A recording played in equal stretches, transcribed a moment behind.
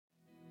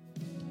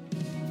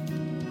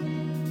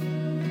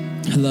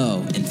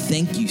Hello, and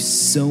thank you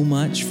so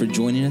much for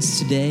joining us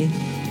today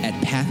at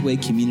Pathway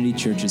Community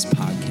Church's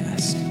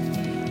podcast.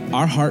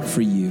 Our heart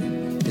for you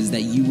is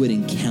that you would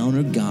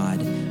encounter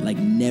God like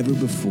never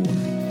before,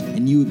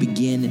 and you would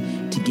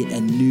begin to get a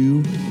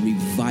new,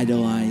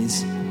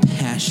 revitalized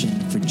passion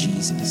for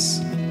Jesus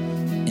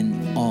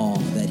and all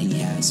that he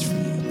has for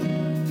you.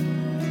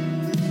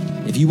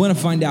 If you want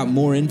to find out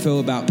more info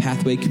about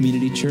Pathway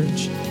Community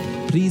Church,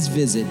 please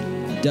visit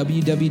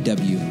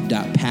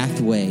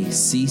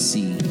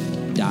www.pathwaycc.org.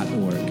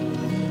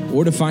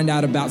 Or to find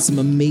out about some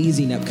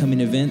amazing upcoming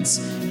events,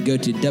 go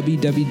to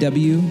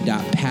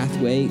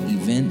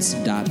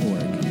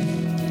www.pathwayevents.org.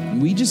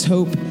 And we just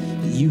hope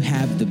that you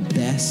have the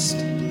best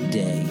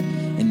day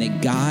and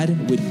that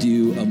God would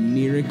do a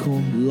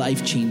miracle,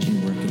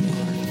 life-changing work in your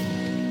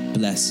heart.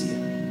 Bless you.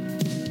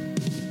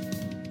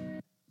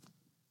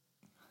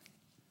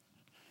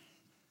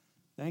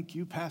 Thank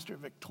you, Pastor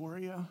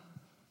Victoria.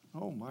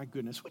 Oh, my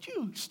goodness. Would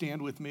you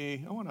stand with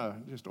me? I want to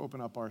just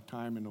open up our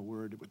time in the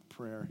Word with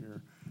prayer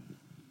here.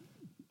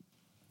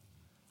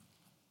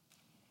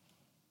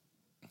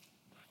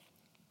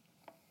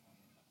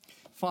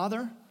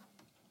 Father,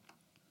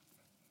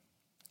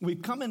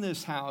 we've come in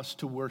this house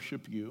to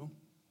worship you.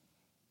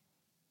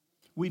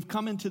 We've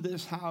come into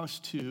this house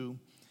to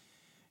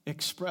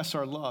express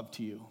our love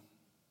to you.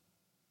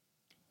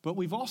 But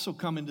we've also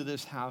come into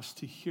this house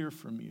to hear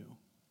from you.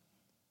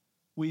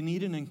 We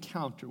need an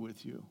encounter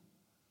with you.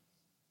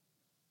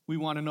 We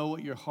want to know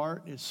what your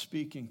heart is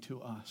speaking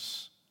to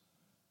us.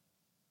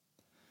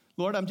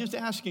 Lord, I'm just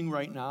asking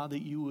right now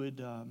that you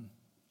would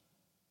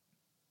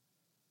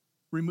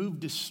remove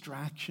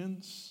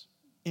distractions,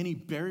 any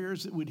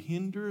barriers that would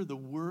hinder the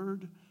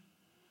word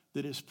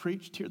that is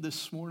preached here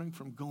this morning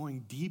from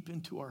going deep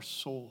into our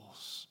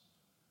souls.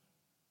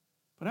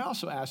 But I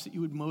also ask that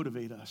you would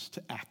motivate us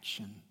to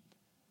action.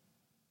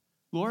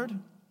 Lord,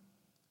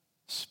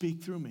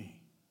 speak through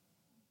me.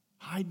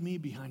 Hide me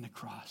behind the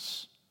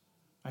cross.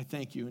 I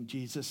thank you in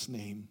Jesus'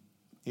 name.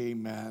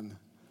 Amen.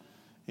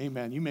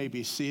 Amen. You may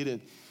be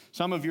seated.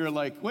 Some of you are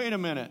like, wait a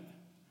minute.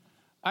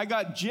 I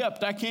got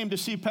gypped. I came to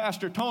see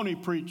Pastor Tony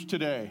preach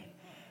today.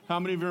 How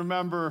many of you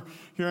remember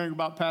hearing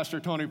about Pastor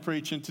Tony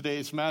preaching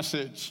today's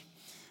message?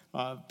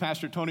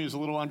 Pastor Tony is a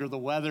little under the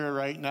weather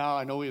right now.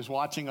 I know he is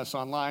watching us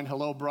online.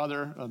 Hello,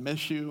 brother. I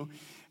miss you.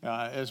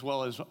 As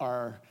well as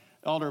our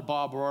elder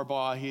Bob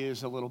Rohrbaugh. He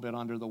is a little bit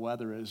under the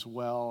weather as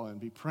well, and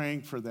be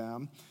praying for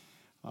them.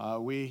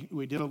 We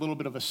did a little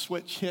bit of a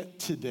switch hit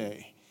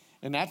today,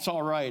 and that's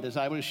all right. As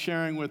I was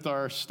sharing with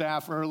our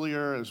staff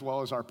earlier, as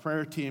well as our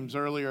prayer teams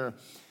earlier,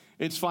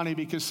 it's funny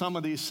because some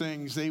of these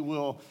things, they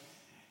will,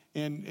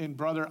 and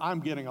brother, I'm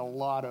getting a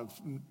lot of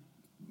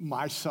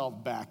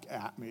myself back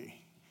at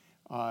me.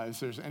 If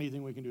there's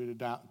anything we can do to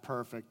doubt,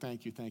 perfect.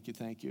 Thank you.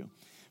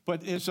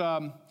 But as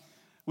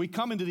we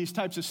come into these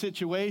types of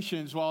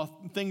situations,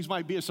 while things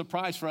might be a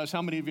surprise for us,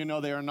 how many of you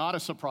know they are not a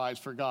surprise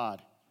for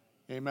God?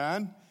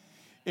 Amen?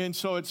 And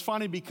so it's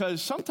funny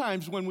because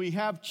sometimes when we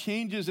have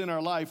changes in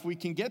our life, we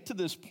can get to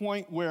this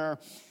point where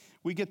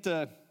we get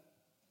to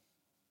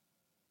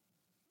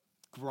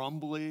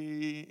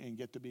grumbly and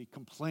get to be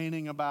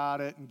complaining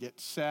about it and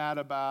get sad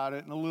about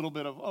it and a little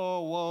bit of,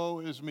 oh, woe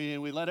is me.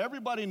 And we let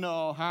everybody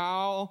know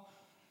how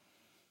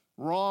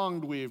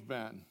wronged we've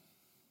been.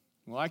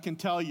 Well, I can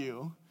tell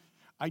you,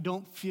 I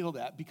don't feel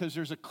that because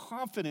there's a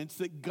confidence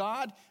that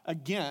God,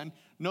 again,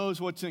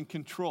 knows what's in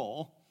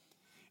control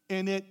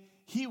and that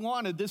he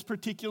wanted this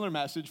particular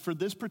message for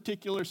this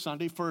particular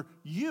Sunday for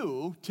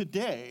you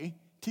today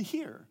to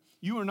hear.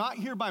 You are not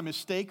here by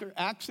mistake or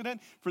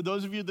accident. For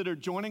those of you that are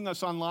joining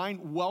us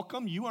online,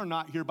 welcome. You are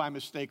not here by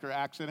mistake or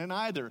accident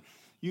either.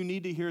 You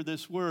need to hear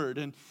this word.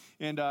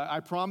 And I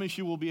promise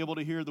you will be able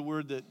to hear the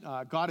word that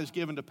God has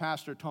given to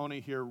Pastor Tony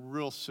here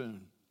real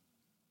soon.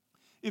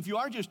 If you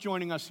are just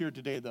joining us here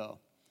today, though,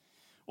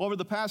 over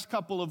the past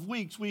couple of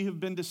weeks, we have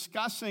been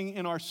discussing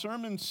in our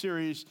sermon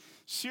series,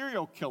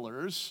 Serial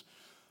Killers,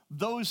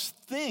 those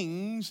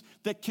things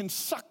that can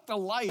suck the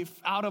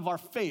life out of our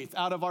faith,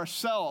 out of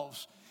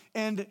ourselves,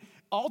 and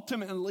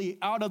ultimately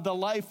out of the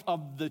life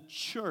of the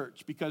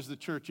church, because the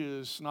church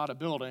is not a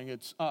building,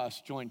 it's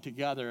us joined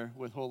together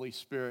with Holy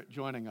Spirit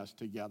joining us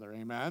together,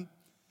 amen?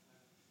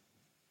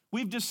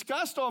 We've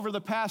discussed over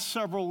the past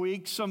several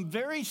weeks some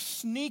very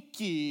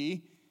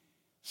sneaky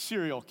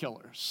serial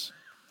killers.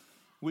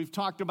 We've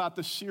talked about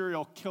the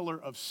serial killer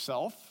of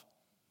self,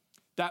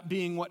 that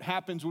being what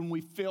happens when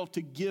we fail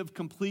to give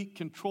complete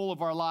control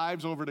of our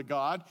lives over to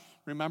God.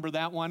 Remember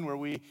that one where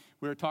we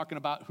were talking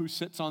about who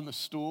sits on the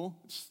stool?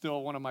 It's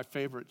still one of my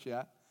favorites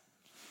yet.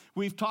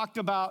 We've talked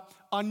about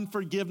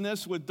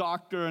unforgiveness with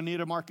Dr.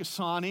 Anita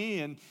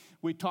Marcassani, and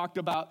we talked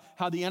about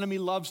how the enemy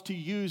loves to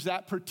use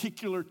that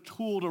particular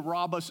tool to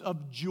rob us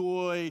of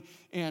joy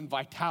and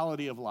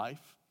vitality of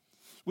life.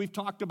 We've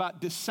talked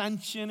about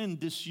dissension and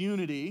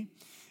disunity.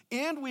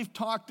 And we've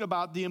talked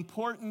about the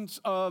importance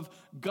of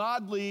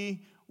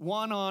godly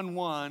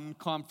one-on-one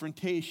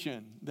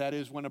confrontation. That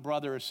is when a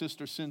brother or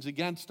sister sins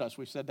against us.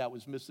 We said that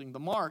was missing the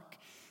mark,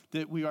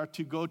 that we are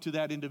to go to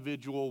that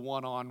individual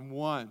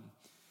one-on-one.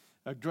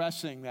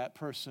 addressing that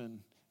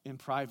person in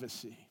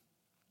privacy.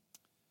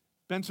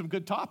 Been some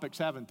good topics,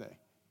 haven't they?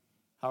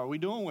 How are we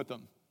doing with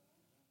them?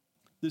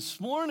 This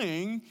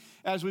morning,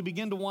 as we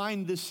begin to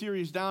wind this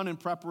series down in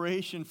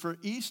preparation for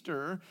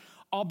Easter,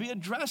 I'll be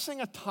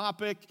addressing a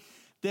topic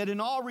that in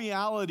all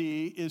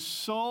reality is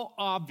so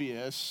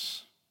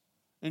obvious,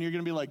 and you're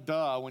going to be like,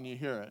 duh, when you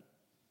hear it.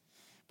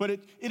 But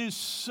it is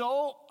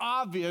so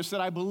obvious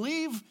that I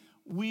believe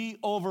we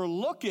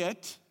overlook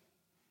it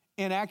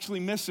and actually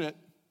miss it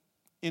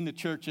in the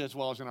church as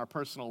well as in our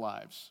personal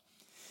lives.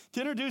 To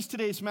introduce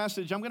today's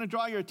message, I'm going to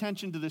draw your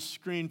attention to this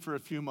screen for a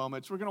few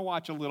moments. We're going to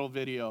watch a little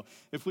video,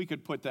 if we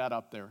could put that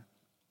up there.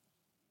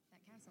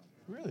 That castle.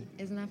 Really?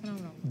 Isn't that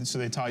phenomenal? So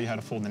they taught you how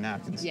to fold the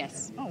napkins?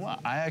 Yes. Oh, wow.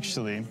 I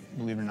actually,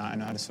 believe it or not, I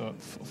know how to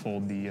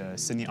fold the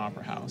Sydney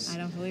Opera House. I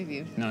don't believe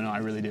you. No, I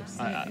really do.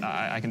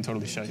 I can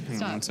totally show you.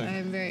 Hang on one Stop. second.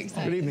 I'm very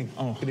excited. Good evening.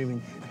 Oh. Good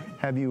evening.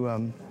 Have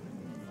you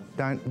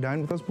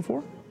dined with us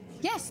before?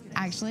 Yes,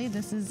 actually,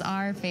 this is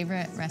our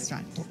favorite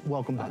restaurant.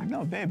 Welcome back.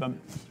 No, babe,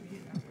 I'm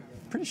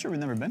pretty sure we've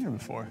never been here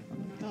before.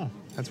 No.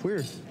 That's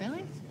weird.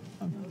 Really?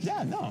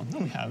 Yeah, no,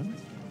 we haven't.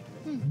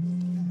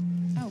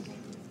 Oh,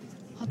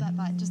 hold that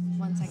thought just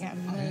 1 second.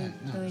 I'm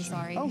really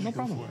sorry. Oh, no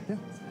problem. Yeah.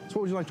 So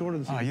what would you like to order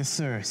this evening? Yes,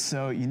 sir.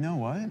 So, you know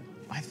what?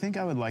 I think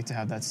I would like to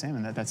have that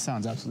salmon. That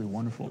sounds absolutely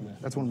wonderful.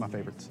 That's one of my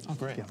favorites. Oh,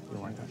 great. Yeah,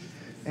 you'll like that.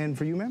 And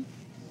for you, ma'am?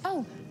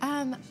 Oh,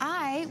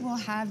 I will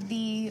have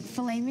the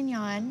filet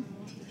mignon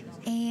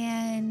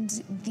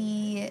and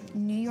the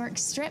New York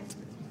strip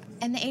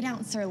and the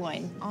 8-ounce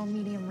sirloin, all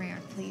medium rare,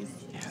 please.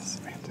 Yes,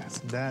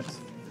 fantastic. That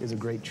is a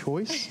great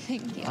choice.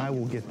 Thank you. I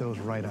will get those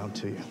right out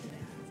to you.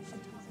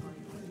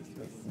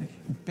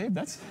 Babe,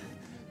 that's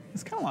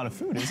kind of a lot of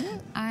food, isn't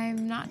it?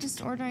 I'm not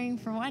just ordering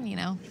for one, you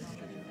know.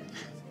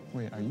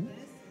 Wait,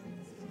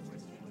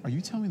 are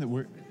you telling me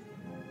that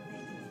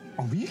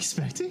are we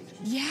expecting?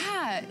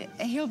 Yeah,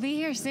 he'll be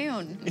here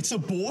soon. It's a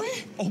boy?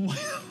 Oh my.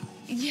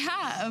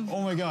 Yeah, of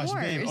Oh my gosh,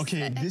 course. babe.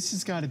 Okay, this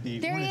has got to be.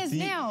 There one he of is the-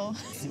 now.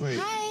 Wait,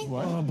 Hi.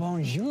 what? Oh,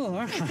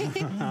 bonjour.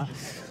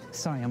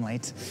 Sorry, I'm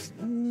late.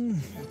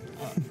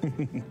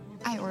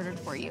 I ordered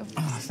for you.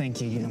 Oh,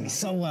 thank you. You know me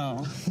so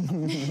well.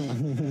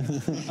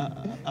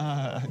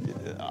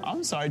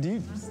 I'm sorry.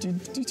 Do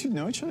you two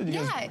know each other? Do you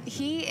Yeah, guys-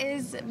 he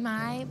is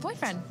my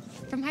boyfriend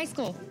from high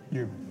school.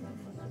 Your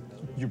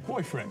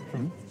boyfriend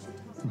from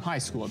high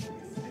school.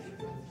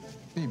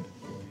 Babe,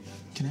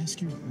 can I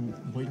ask you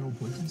what your old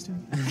boyfriend's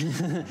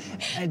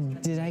doing?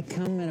 Did I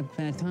come at a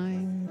bad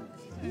time?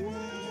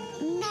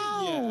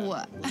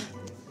 No.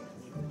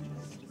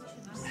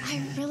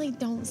 I really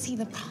don't see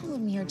the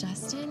problem here,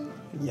 Justin.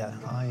 Yeah,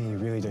 I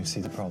really don't see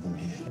the problem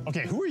here.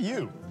 Okay, who are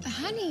you?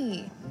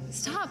 Honey,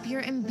 stop.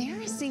 You're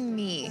embarrassing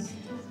me.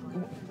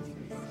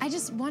 I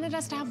just wanted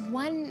us to have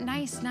one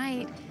nice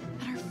night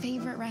at our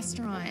favorite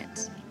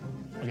restaurant.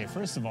 Okay,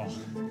 first of all,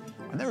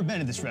 I've never been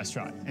to this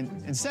restaurant.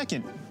 And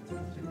second,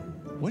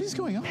 what is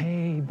going on?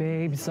 Hey,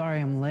 babe. Sorry,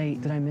 I'm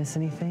late. Did I miss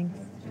anything?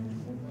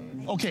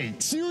 Okay,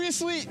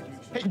 seriously?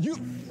 Hey, you...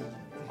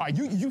 All right,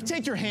 you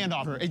take your hand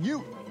off her, and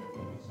you...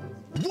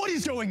 What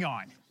is going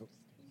on?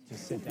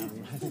 Just sit down.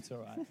 It's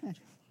all right.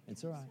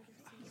 It's all right.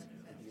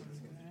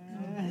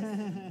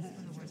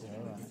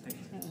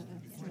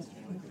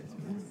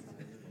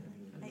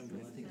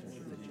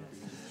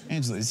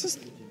 Angela, is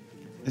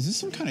this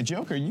some kind of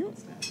joke? Are you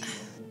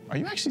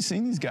actually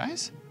seeing these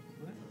guys?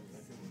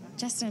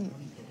 Justin,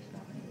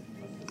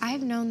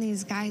 I've known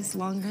these guys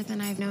longer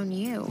than I've known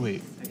you.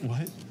 Wait,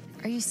 what?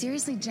 Are you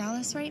seriously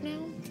jealous right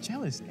now?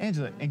 Jealous?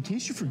 Angela, in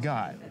case you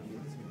forgot,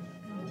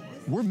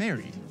 we're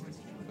married.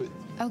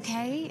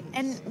 Okay,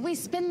 and we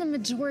spend the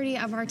majority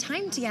of our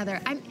time together.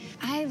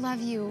 I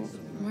love you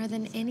more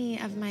than any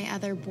of my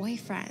other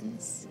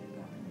boyfriends.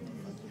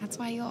 That's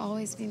why you'll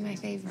always be my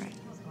favorite.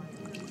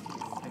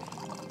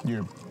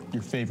 Your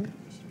favorite.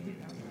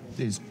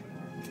 Is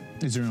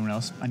there anyone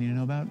else I need to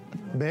know about?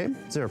 Babe,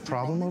 is there a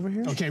problem over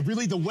here? Okay,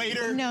 really, the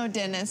waiter? No,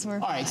 Dennis, we're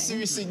All fine. right,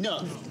 seriously,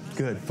 no.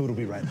 Good. Food will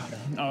be right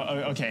out.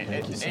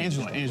 Okay,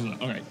 Angela,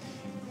 all right.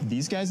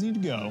 These guys need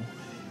to go,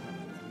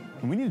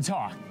 and we need to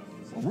talk.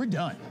 We're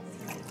done.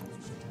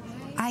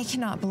 I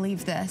cannot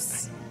believe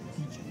this.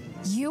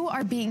 You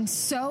are being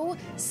so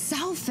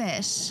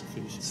selfish.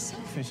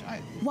 Selfish.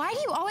 Why do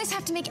you always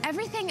have to make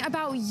everything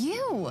about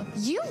you?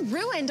 You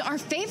ruined our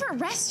favorite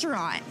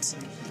restaurant.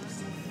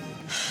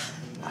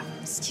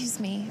 Excuse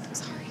me, I'm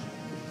sorry.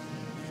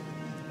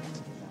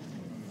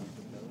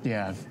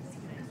 Yeah,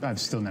 I've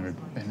still never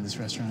been to this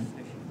restaurant.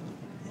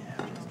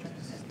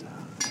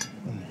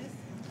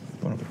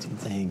 Bon appetit.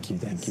 Thank you,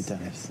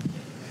 Dennis.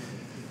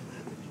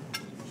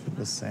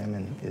 The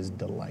salmon is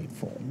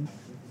delightful.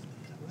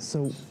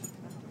 So,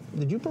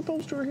 did you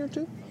propose to her here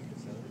too?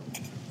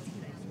 Okay.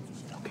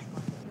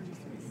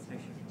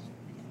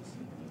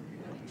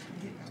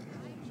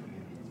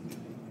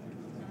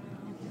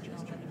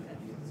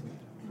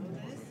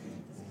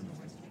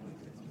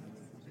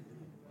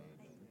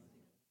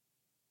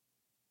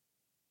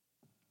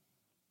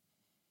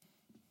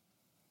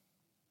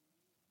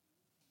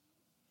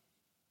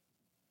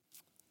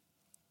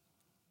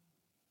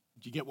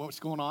 Did you get what's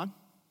going on?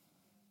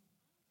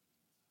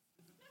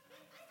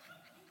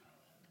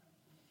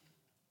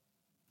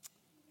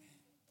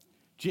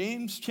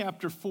 James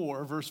chapter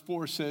 4, verse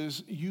 4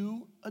 says,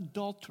 "You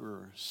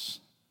adulterers,"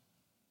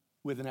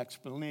 with an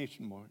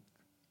exclamation mark.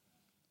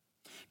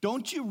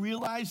 "Don't you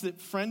realize that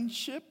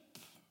friendship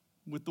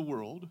with the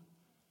world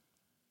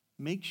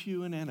makes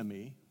you an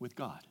enemy with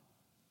God?"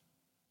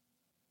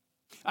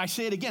 I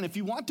say it again, if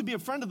you want to be a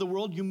friend of the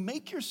world, you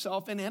make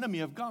yourself an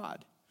enemy of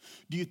God.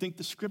 Do you think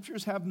the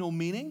scriptures have no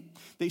meaning?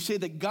 They say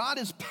that God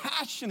is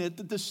passionate,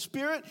 that the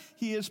Spirit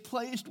He has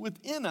placed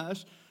within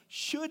us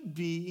should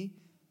be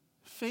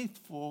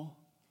faithful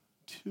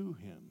to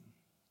Him.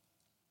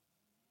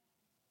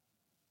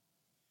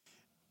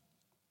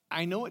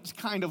 I know it's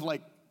kind of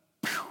like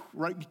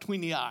right between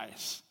the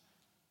eyes.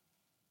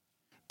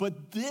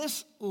 But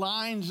this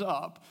lines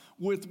up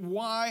with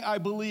why I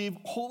believe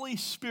Holy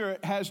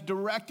Spirit has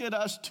directed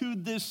us to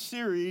this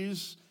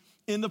series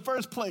in the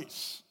first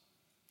place.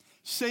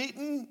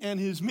 Satan and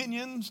his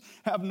minions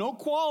have no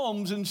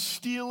qualms in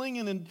stealing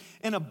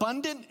an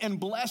abundant and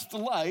blessed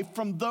life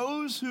from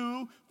those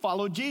who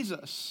follow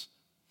Jesus.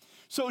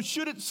 So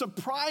should it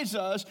surprise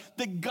us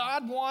that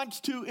God wants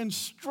to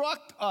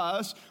instruct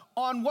us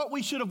on what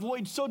we should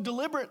avoid so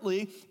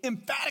deliberately,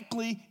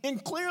 emphatically,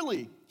 and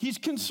clearly? He's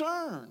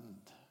concerned.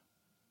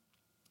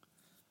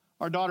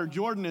 Our daughter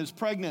Jordan is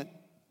pregnant,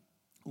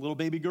 a little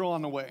baby girl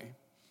on the way.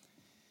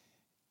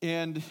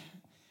 And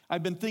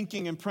I've been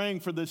thinking and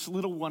praying for this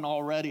little one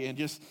already, and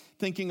just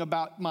thinking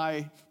about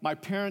my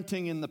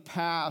parenting in the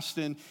past,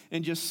 and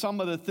just some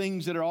of the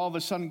things that are all of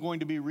a sudden going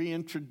to be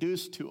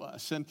reintroduced to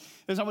us. And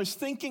as I was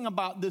thinking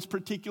about this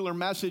particular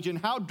message and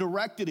how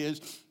direct it is,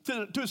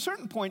 to a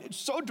certain point, it's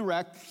so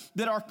direct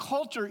that our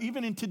culture,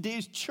 even in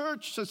today's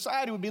church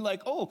society, would be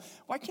like, oh,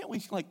 why can't we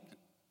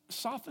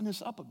soften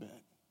this up a bit?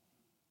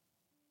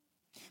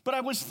 But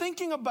I was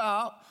thinking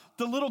about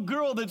the little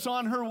girl that's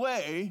on her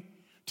way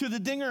to the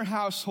Dinger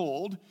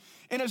household.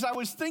 And as I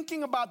was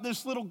thinking about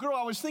this little girl,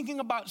 I was thinking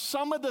about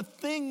some of the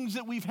things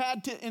that we've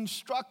had to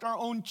instruct our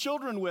own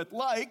children with,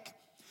 like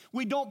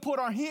we don't put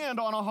our hand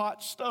on a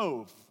hot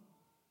stove.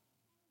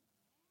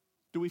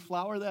 Do we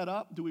flower that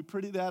up? Do we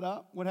pretty that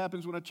up? What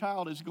happens when a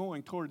child is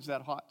going towards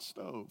that hot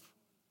stove?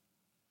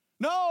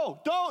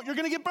 No, don't. You're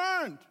going to get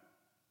burned.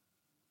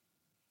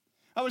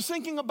 I was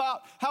thinking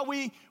about how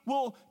we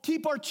will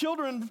keep our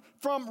children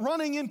from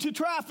running into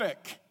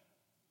traffic.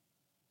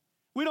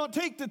 We don't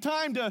take the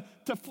time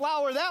to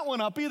flower that one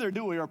up either,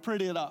 do we, or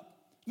pretty it up?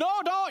 No,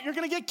 don't. You're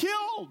going to get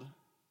killed.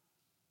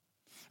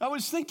 I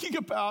was thinking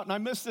about, and I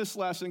missed this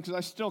lesson because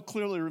I still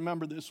clearly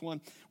remember this one,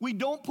 we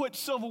don't put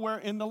silverware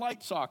in the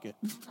light socket.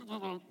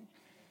 All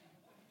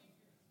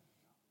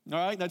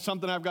right, that's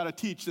something I've got to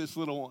teach this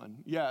little one.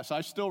 Yes,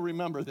 I still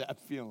remember that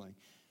feeling.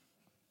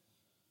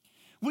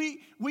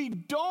 We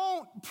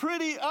don't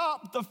pretty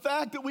up the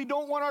fact that we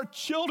don't want our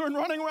children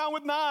running around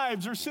with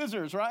knives or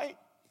scissors, right?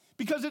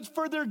 Because it's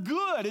for their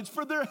good, it's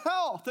for their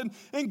health.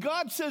 And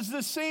God says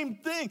the same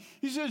thing.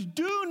 He says,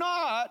 do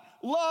not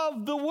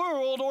love the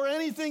world or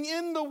anything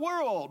in the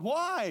world.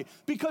 Why?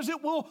 Because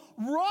it will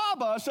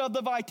rob us of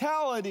the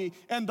vitality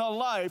and the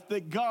life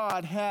that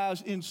God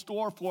has in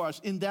store for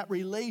us in that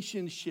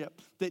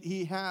relationship that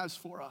He has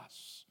for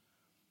us.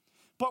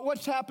 But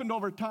what's happened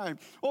over time?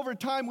 Over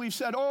time, we've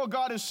said, oh,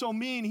 God is so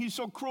mean, He's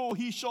so cruel,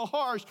 He's so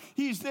harsh,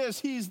 He's this,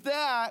 He's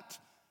that.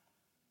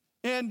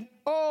 And,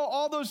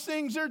 all those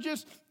things, they're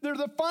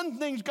the fun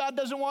things God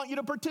doesn't want you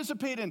to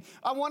participate in.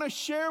 I want to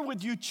share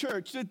with you,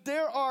 church, that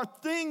there are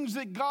things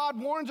that God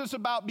warns us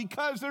about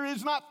because there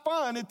is not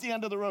fun at the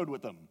end of the road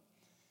with them.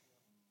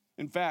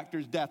 In fact,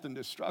 there's death and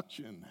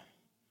destruction.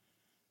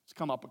 It's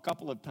come up a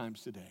couple of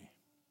times today.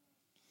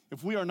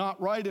 If we are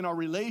not right in our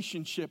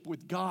relationship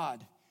with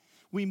God,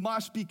 we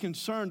must be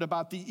concerned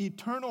about the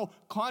eternal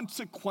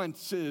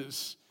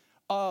consequences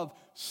of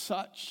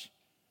such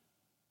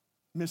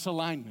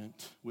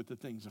misalignment with the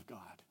things of God.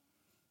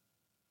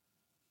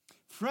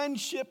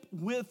 Friendship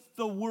with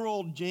the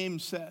world,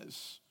 James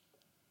says,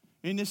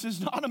 and this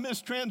is not a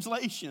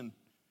mistranslation.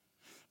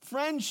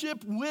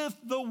 Friendship with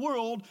the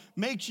world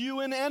makes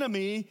you an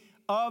enemy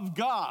of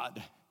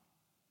God.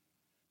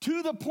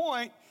 To the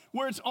point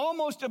where it's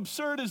almost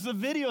absurd as the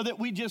video that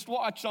we just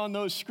watched on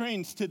those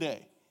screens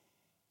today.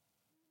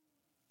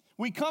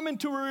 We come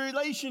into a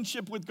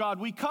relationship with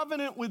God. We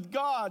covenant with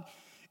God.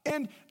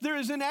 And there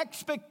is an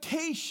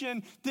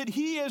expectation that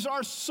He is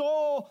our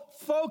sole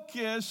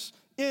focus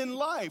in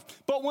life.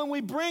 But when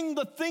we bring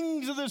the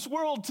things of this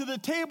world to the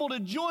table to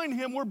join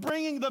Him, we're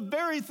bringing the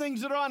very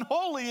things that are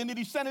unholy and that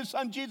He sent His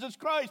Son, Jesus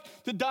Christ,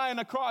 to die on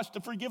a cross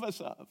to forgive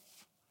us of.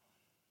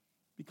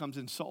 It becomes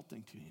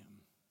insulting to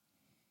Him.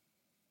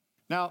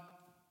 Now,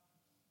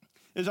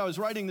 as I was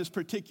writing this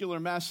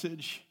particular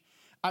message,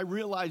 I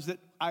realized that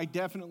I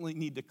definitely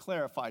need to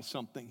clarify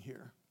something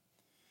here.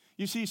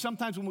 You see,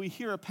 sometimes when we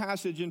hear a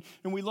passage and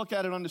we look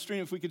at it on the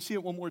screen, if we could see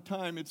it one more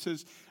time, it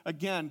says,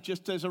 again,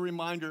 just as a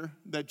reminder,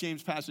 that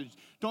James passage,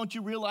 don't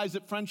you realize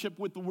that friendship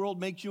with the world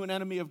makes you an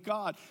enemy of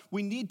God?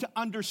 We need to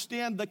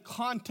understand the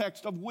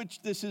context of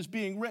which this is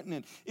being written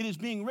in. It is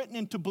being written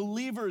into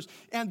believers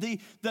and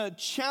the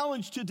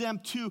challenge to them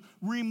to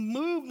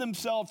remove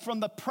themselves from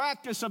the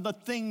practice of the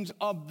things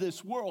of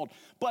this world.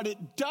 But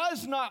it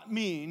does not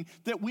mean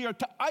that we are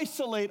to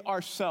isolate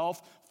ourselves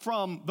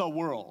from the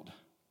world,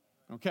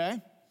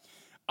 okay?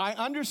 I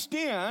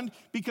understand,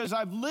 because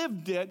I've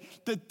lived it,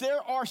 that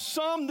there are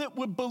some that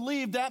would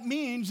believe that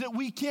means that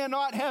we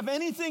cannot have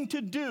anything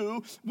to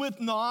do with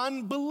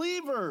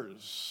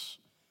non-believers.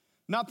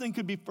 Nothing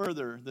could be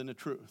further than the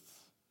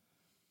truth.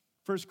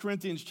 1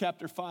 Corinthians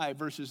chapter 5,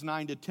 verses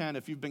 9 to 10.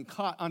 If you've been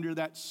caught under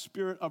that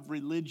spirit of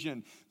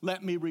religion,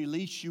 let me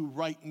release you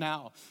right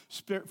now.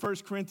 1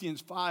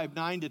 Corinthians 5,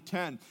 9 to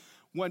 10.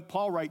 When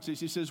Paul writes this,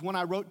 he says, when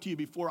I wrote to you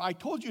before, I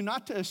told you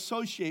not to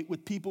associate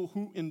with people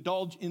who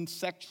indulge in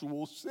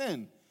sexual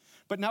sin.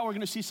 But now we're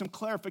going to see some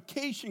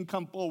clarification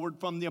come forward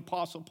from the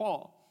Apostle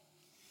Paul.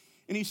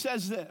 And he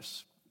says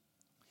this,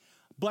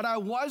 but I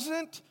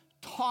wasn't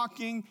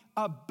talking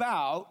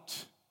about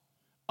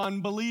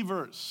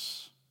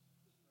unbelievers.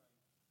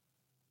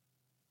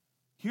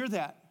 Hear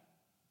that.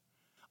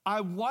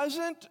 I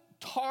wasn't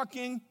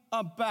talking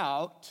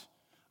about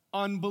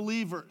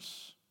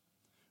unbelievers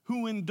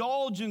who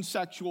indulge in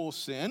sexual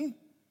sin,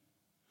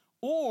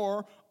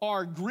 or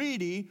are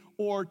greedy,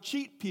 or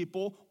cheat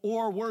people,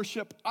 or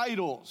worship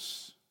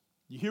idols.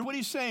 You hear what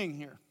he's saying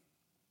here?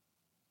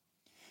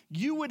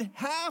 You would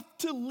have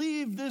to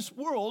leave this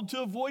world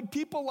to avoid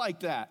people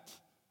like that.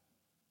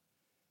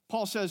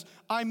 Paul says,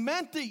 I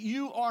meant that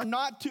you are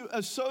not to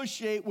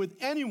associate with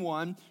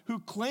anyone who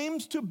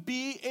claims to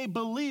be a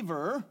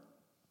believer,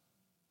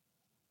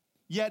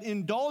 yet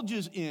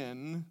indulges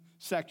in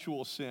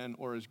sexual sin,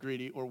 or is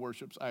greedy, or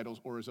worships idols,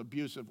 or is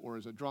abusive, or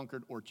is a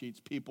drunkard, or cheats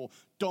people.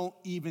 Don't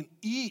even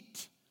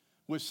eat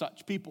with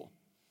such people.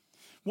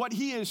 What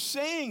he is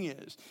saying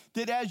is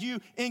that as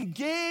you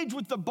engage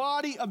with the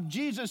body of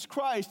Jesus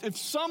Christ, if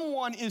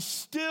someone is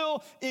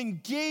still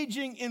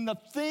engaging in the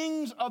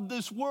things of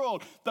this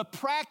world, the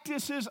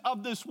practices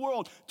of this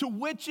world, to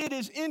which it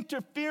is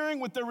interfering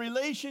with the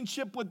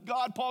relationship with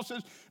God, Paul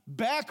says,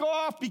 back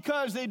off,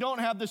 because they don't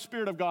have the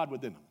Spirit of God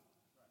within them.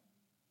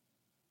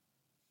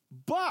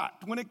 But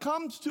when it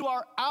comes to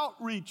our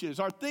outreaches,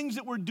 our things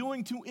that we're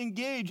doing to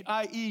engage,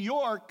 i.e.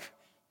 York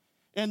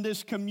and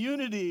this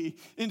community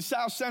in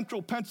South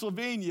Central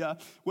Pennsylvania,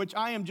 which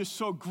I am just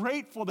so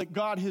grateful that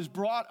God has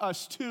brought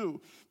us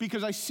to,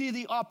 because I see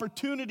the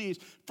opportunities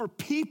for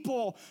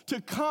people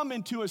to come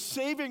into a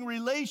saving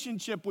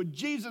relationship with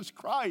Jesus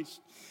Christ.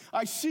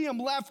 I see them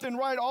left and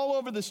right all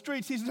over the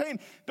streets. He's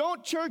saying,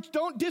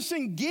 don't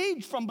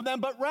disengage from them,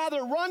 but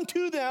rather run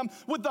to them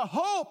with the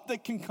hope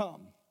that can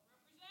come.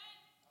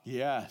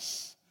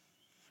 Yes,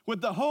 with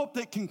the hope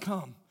that can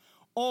come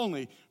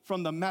only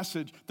from the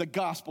message, the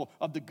gospel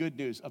of the good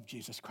news of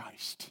Jesus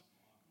Christ.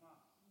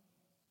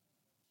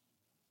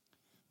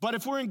 But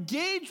if we're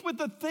engaged with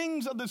the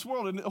things of this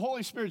world, and the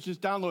Holy Spirit's just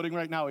downloading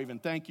right now even,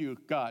 thank you,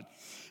 God.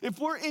 If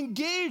we're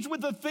engaged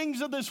with the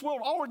things of this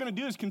world, all we're going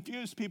to do is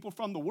confuse people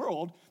from the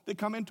world that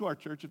come into our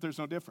church if there's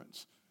no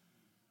difference.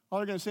 All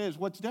they're going to say is,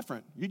 what's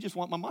different? You just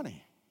want my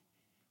money,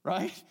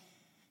 right?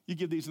 You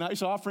give these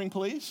nice offering,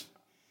 please.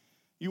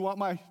 You want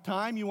my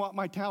time, you want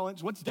my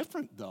talents. What's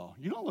different, though?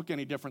 You don't look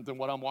any different than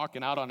what I'm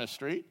walking out on the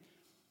street.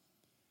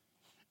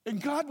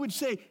 And God would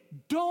say,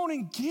 don't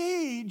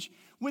engage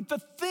with the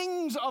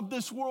things of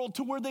this world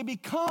to where they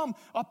become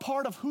a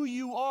part of who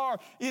you are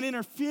and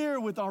interfere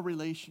with our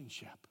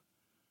relationship.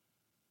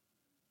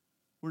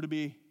 We're to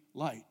be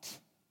light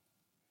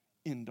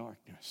in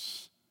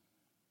darkness.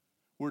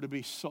 We're to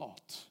be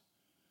salt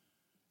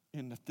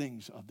in the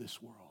things of this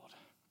world.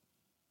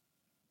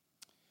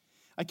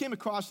 I came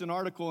across an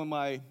article in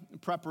my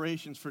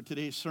preparations for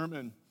today's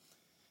sermon.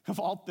 Of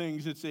all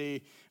things, it's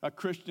a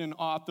Christian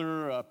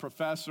author, a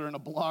professor, and a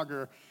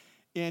blogger.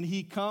 And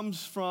he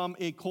comes from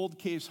a cold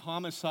case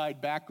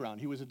homicide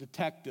background. He was a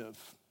detective,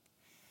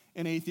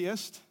 an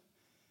atheist.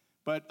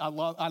 But I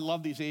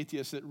love these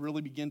atheists that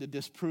really begin to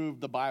disprove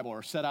the Bible,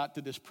 or set out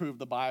to disprove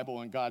the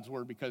Bible and God's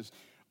word, because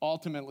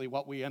ultimately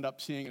what we end up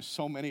seeing is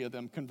so many of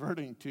them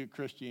converting to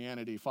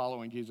Christianity,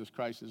 following Jesus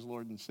Christ as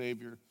Lord and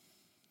Savior.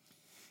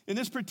 In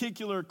this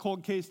particular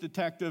cold case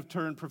detective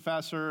turned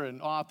professor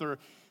and author,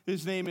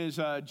 his name is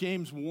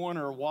James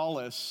Warner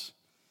Wallace,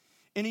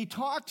 and he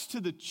talks to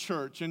the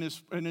church in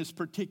his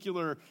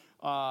particular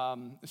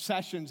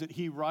sessions that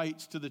he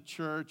writes to the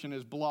church and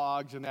his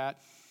blogs and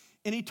that,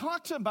 and he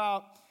talks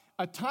about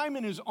a time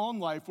in his own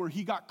life where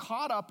he got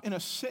caught up in a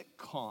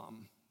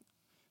sitcom.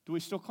 Do we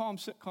still call them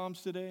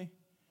sitcoms today?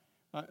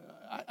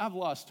 I've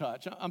lost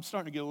touch. I'm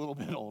starting to get a little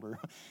bit older,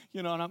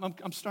 and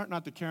I'm starting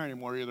not to care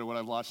anymore either what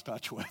I've lost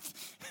touch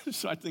with.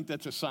 So I think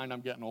that's a sign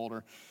I'm getting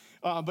older.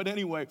 But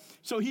anyway,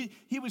 so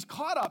he was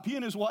caught up, he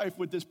and his wife,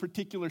 with this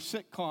particular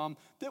sitcom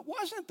that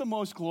wasn't the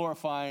most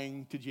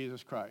glorifying to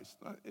Jesus Christ.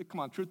 Come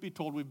on, truth be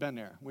told, we've been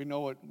there. We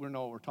know what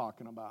we're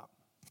talking about.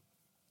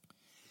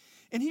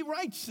 And he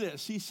writes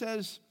this. He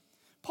says,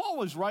 Paul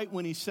was right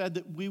when he said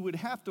that we would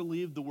have to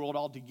leave the world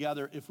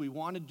altogether if we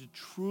wanted to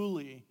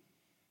truly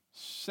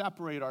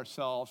separate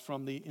ourselves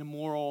from the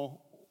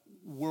immoral,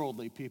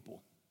 worldly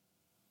people.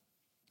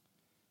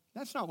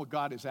 That's not what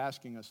God is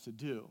asking us to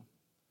do.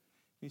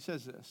 He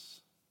says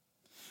this: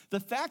 the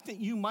fact that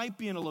you might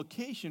be in a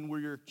location where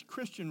your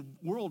Christian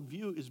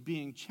worldview is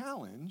being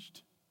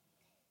challenged,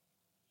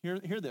 hear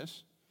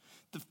this,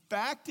 the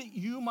fact that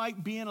you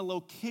might be in a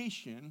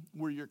location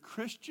where your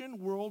Christian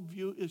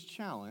worldview is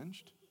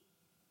challenged,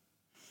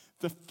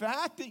 the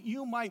fact that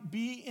you might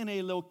be in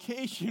a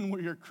location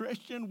where your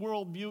Christian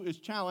worldview is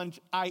challenged,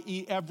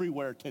 i.e.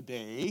 everywhere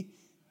today,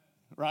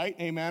 right?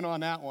 Amen on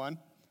that one.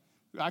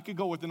 I could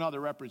go with another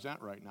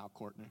represent right now,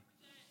 Courtney.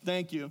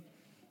 Thank you.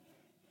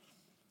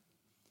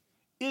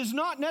 Is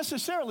not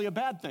necessarily a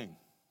bad thing.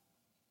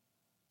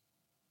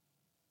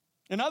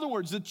 In other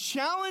words, the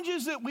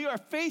challenges that we are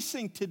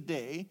facing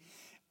today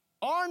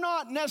are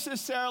not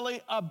necessarily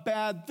a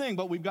bad thing,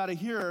 but we've got to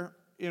hear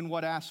in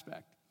what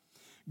aspect.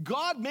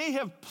 God may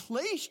have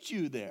placed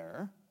you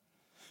there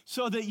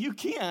so that you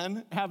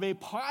can have a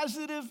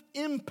positive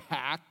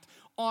impact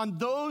on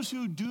those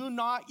who do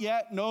not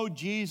yet know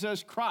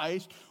Jesus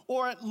Christ,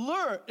 or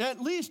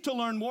at least to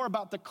learn more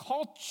about the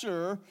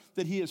culture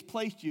that he has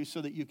placed you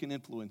so that you can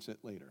influence it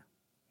later.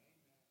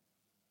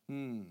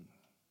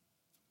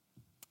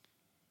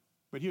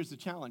 But here's the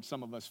challenge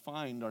some of us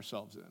find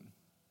ourselves in.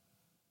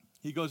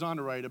 He goes on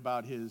to write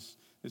about his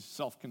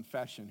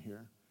self-confession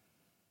here.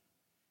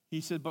 He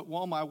said, but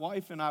while my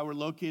wife and I were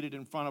located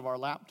in front of our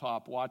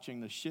laptop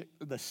watching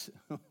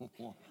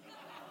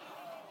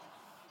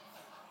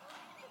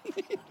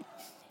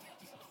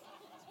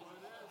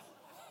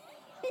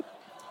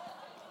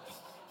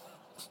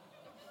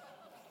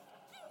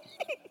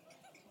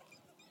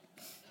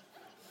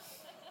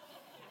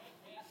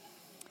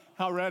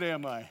How red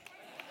am I?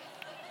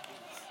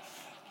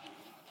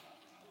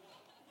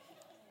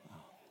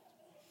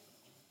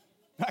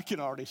 I can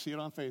already see it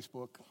on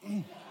Facebook.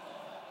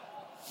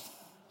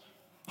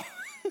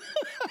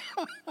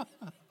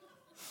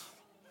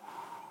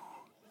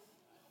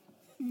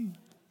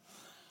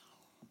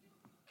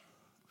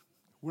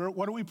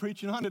 What are we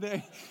preaching on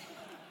today?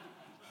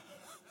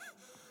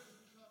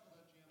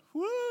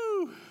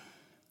 Woo!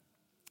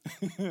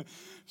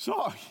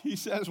 So he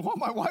says, well,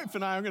 my wife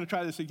and I are going to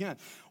try this again.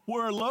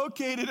 We're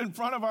located in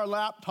front of our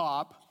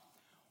laptop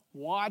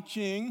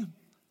watching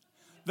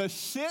the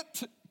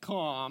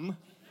sitcom.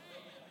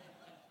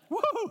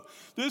 Woo!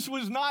 This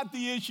was not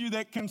the issue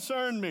that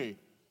concerned me.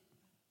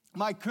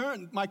 My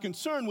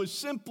concern was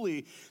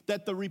simply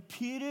that the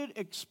repeated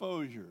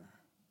exposure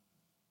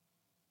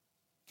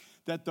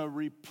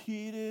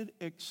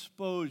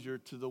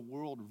to the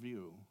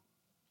worldview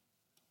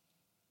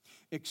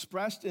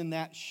expressed in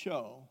that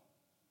show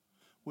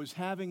was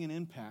having an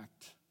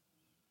impact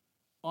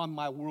on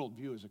my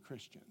worldview as a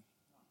Christian.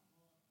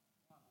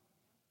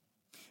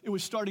 It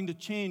was starting to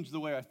change the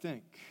way I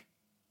think.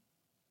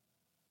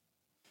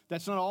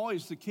 That's not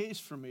always the case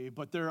for me,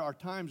 but there are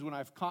times when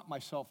I've caught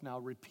myself now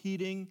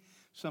repeating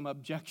some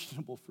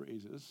objectionable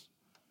phrases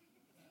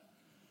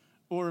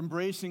or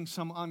embracing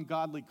some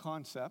ungodly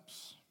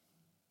concepts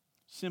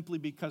simply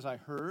because I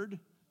heard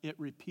it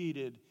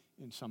repeated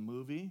in some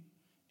movie,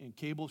 in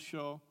cable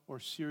show, or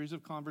series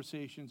of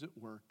conversations at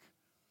work.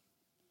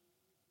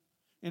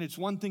 And it's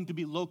one thing to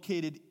be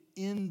located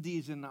in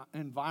these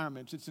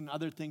environments. It's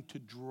another thing to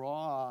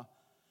draw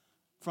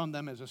from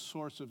them as a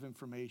source of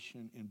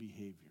information and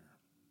behavior.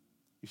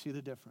 You see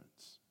the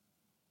difference?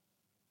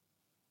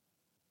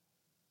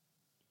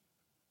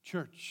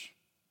 Church,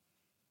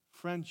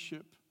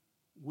 friendship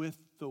with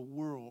the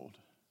world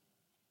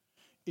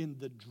in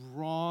the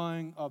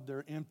drawing of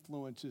their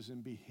influences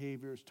and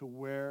behaviors to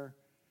where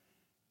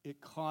it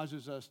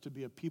causes us to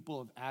be a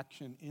people of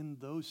action in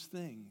those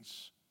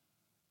things,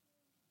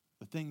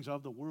 the things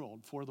of the world,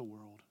 for the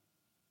world,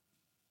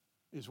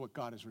 is what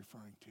God is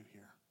referring to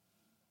here.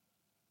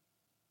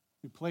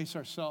 We place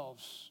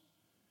ourselves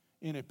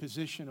in a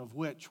position of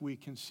which we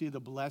can see the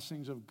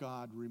blessings of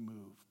God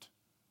removed.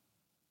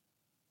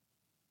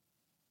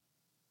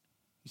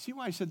 You see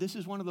why I said this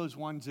is one of those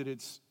ones that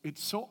it's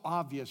so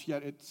obvious,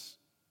 yet it's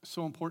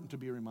so important to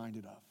be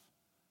reminded of.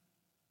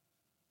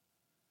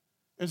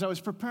 As I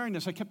was preparing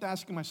this, I kept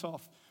asking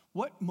myself,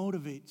 what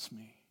motivates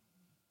me?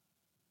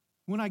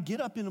 When I get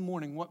up in the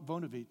morning, what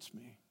motivates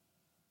me?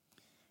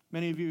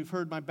 Many of you have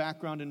heard my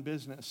background in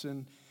business,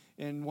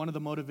 and one of the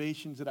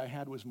motivations that I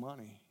had was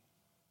money.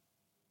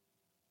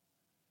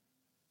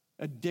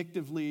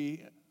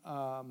 Addictively,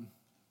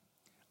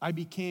 I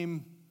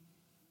became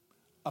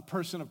a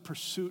person of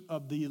pursuit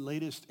of the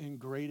latest and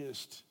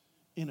greatest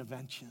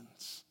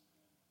inventions.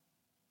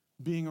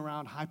 Being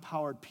around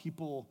high-powered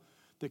people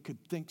that could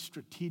think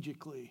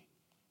strategically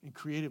and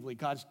creatively.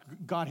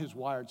 God has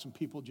wired some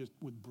people just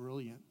with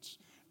brilliance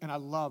and I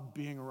love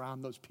being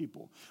around those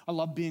people. I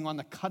love being on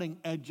the cutting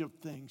edge of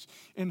things.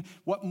 And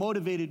what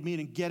motivated me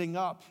in getting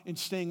up and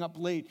staying up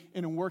late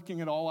and in working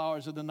at all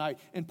hours of the night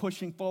and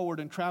pushing forward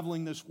and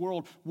traveling this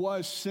world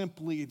was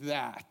simply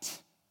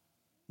that: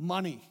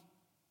 money.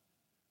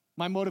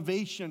 My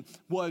motivation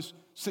was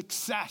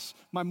success.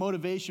 My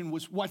motivation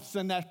was, what's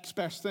the next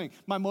best thing?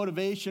 My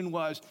motivation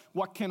was,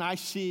 what can I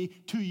see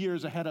 2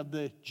 years ahead of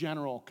the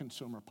general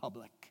consumer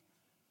public?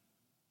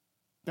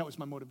 That was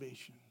my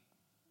motivation.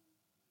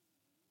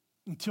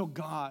 Until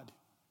God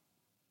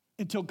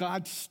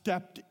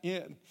stepped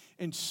in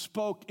and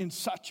spoke in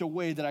such a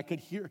way that I could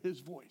hear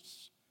his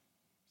voice.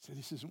 He said,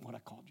 this isn't what I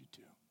called you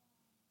to.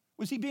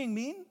 Was he being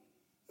mean?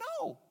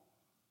 No.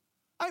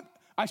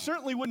 I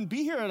certainly wouldn't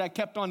be here if I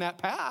kept on that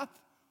path.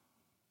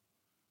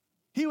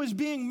 He was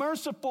being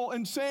merciful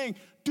and saying,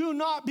 do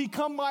not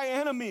become my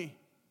enemy.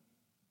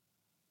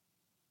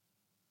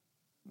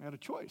 I had a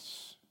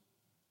choice.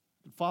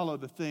 I could follow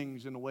the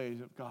things and the ways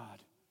of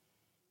God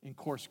and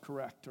course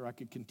correct, or I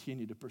could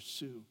continue to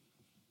pursue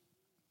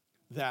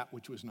that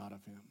which was not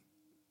of him.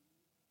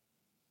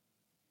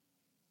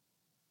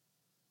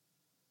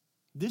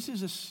 This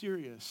is a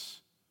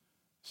serious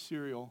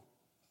serial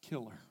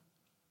killer.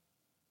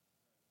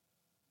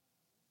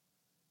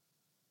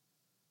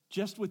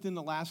 Just within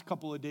the last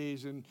couple of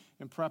days in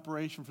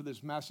preparation for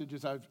this message,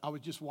 as I was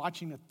just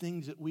watching the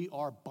things that we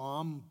are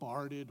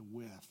bombarded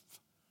with.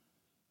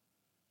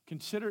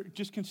 Consider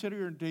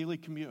your daily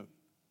commute.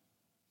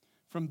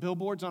 From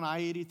billboards on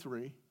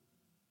I-83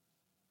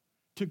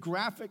 to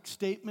graphic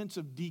statements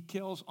of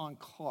decals on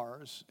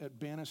cars at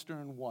Bannister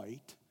and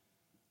White.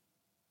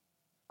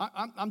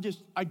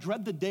 I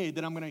dread the day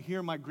that I'm going to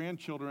hear my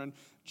grandchildren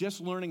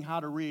just learning how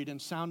to read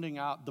and sounding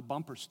out the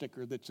bumper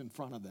sticker that's in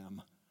front of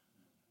them.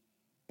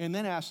 And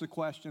then ask the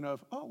question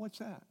of, oh, what's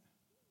that?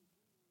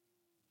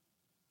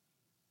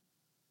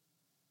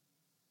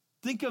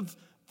 Think of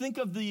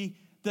the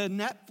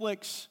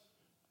Netflix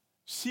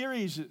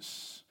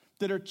series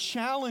that are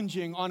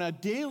challenging on a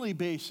daily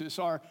basis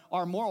our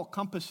moral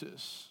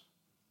compasses.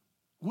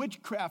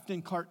 Witchcraft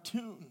in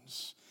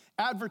cartoons,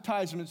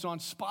 advertisements on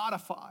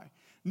Spotify,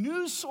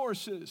 news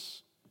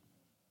sources.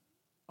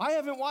 I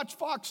haven't watched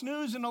Fox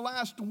News in the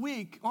last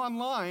week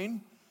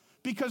online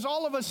because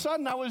all of a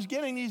sudden I was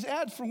getting these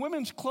ads for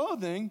women's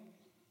clothing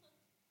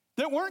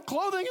that weren't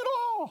clothing at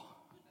all.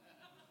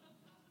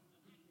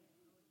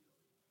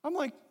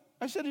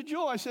 I said to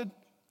Joel, what in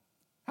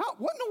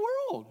the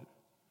world?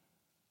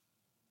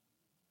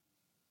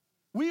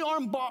 We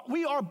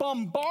are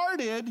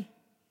bombarded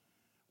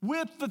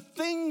with the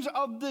things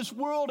of this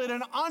world at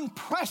an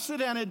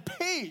unprecedented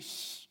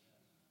pace.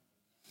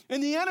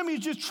 And the enemy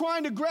is just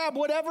trying to grab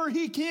whatever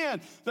he can.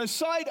 The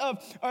sight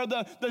of, or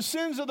the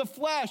sins of the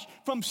flesh,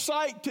 from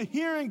sight to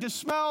hearing to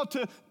smell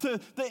to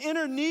the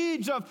inner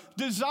needs of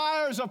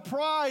desires of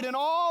pride and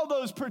all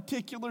those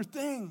particular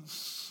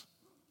things.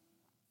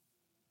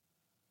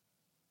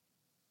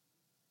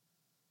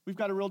 We've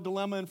got a real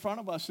dilemma in front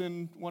of us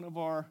in one of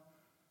our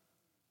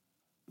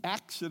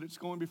acts that it's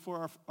going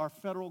before our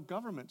federal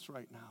governments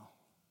right now.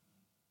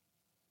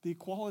 The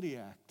Equality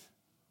Act.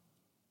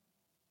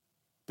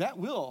 That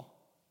will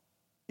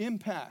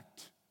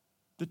impact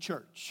the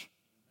church.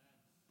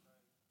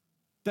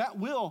 That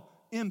will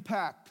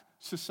impact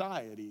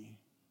society.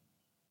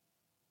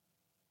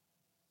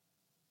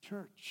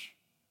 Church,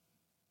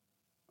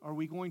 are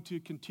we going to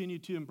continue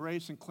to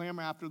embrace and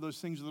clamor after those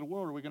things of the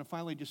world? Or are we going to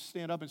finally just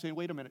stand up and say,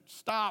 wait a minute,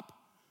 stop.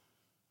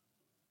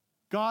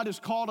 God has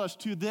called us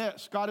to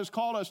this. God has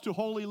called us to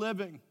holy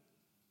living.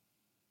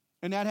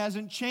 And that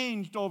hasn't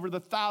changed over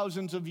the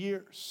thousands of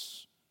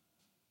years.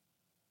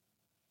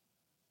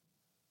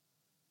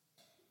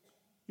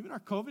 Even our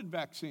COVID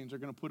vaccines are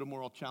going to put a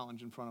moral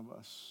challenge in front of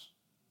us.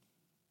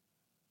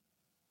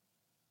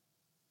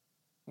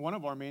 One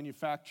of our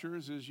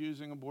manufacturers is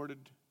using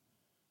aborted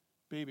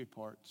baby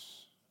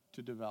parts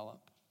to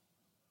develop.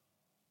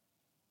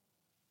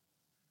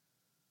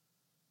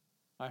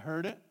 I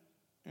heard it,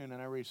 and then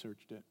I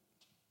researched it.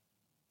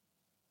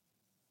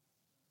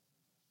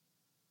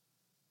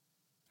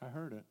 I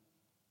heard it.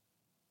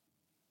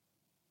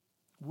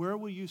 Where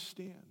will you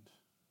stand?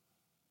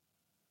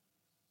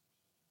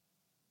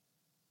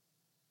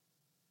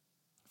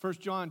 1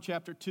 John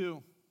chapter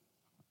 2.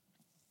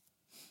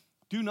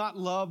 Do not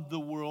love the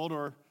world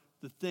or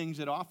the things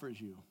it offers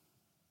you.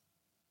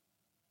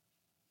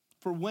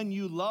 For when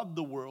you love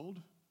the world,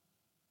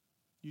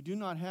 you do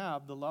not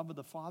have the love of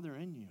the Father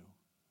in you.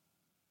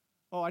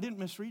 Oh, I didn't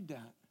misread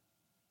that.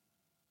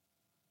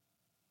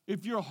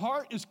 If your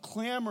heart is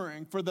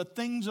clamoring for the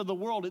things of the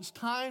world, it's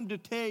time to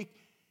take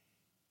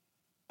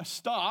a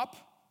stop,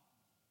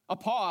 a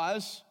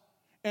pause,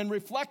 and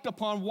reflect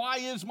upon why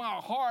is my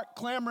heart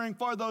clamoring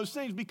for those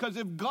things? Because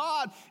if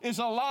God is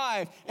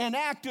alive and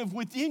active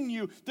within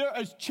you, there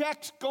is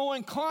checks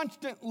going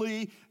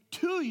constantly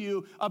to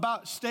you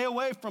about stay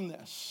away from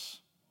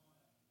this.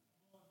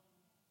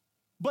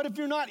 But if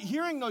you're not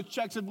hearing those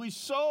checks, if we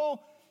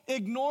so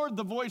ignored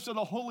the voice of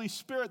the Holy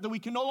Spirit that we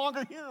can no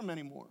longer hear him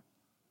anymore.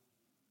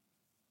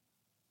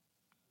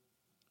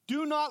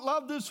 Do not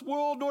love this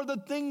world nor the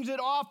things it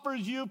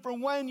offers you, for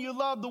when you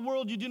love the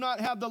world, you do not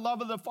have the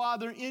love of the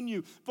Father in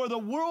you. For the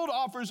world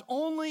offers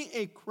only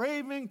a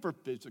craving for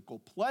physical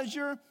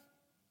pleasure,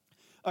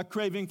 a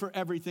craving for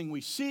everything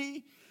we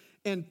see,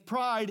 and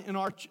pride in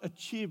our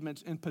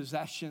achievements and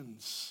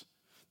possessions.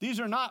 These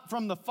are not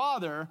from the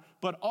Father,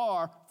 but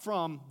are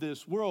from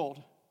this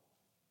world.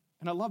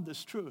 And I love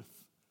this truth.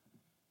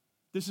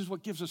 This is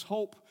what gives us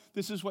hope.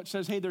 This is what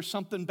says, hey, there's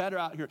something better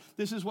out here.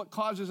 This is what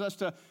causes us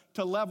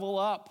to level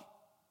up.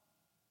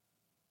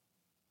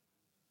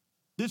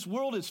 This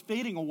world is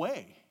fading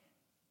away.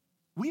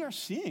 We are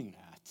seeing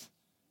that.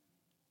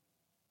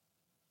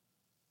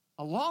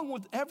 Along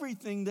with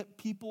everything that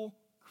people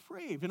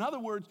crave. In other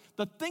words,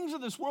 the things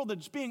of this world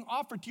that's being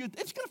offered to you,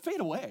 it's going to fade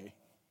away.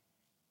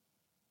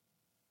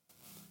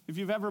 If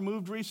you've ever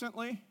moved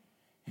recently,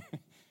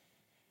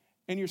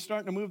 and you're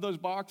starting to move those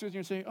boxes, and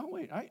you're saying, oh,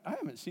 wait, I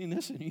haven't seen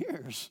this in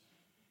years.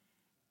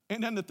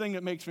 And then the thing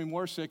that makes me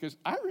more sick is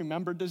I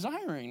remember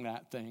desiring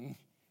that thing.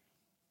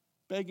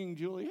 Begging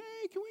Julie,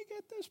 hey, can we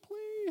get this,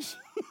 please?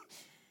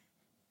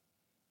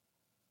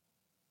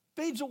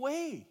 Fades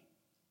away.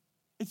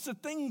 It's the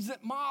things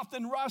that moth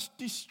and rust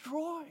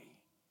destroy.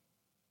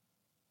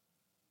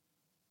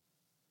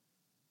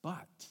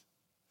 But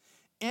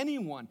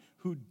anyone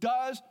who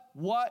does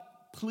what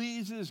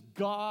pleases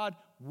God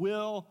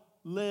will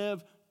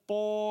live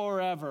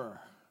forever.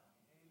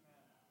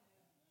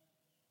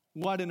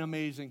 What an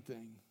amazing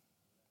thing.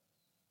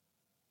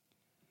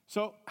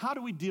 So, how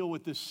do we deal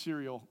with this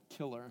serial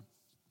killer?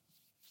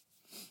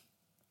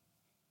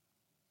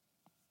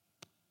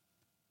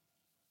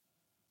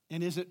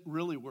 And is it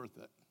really worth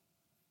it?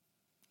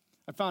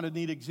 I found a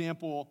neat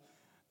example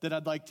that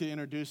I'd like to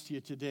introduce to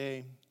you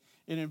today.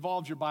 It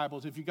involves your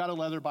Bibles. If you've got a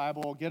leather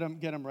Bible, get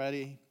them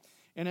ready.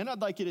 And then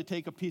I'd like you to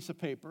take a piece of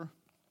paper.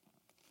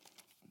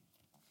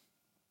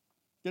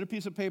 Get a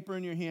piece of paper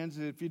in your hands.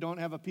 If you don't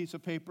have a piece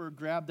of paper,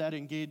 grab that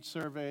Engage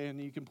survey,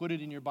 and you can put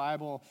it in your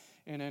Bible,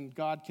 and then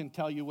God can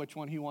tell you which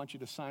one he wants you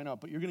to sign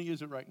up. But you're going to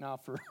use it right now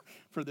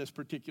for this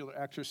particular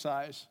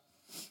exercise.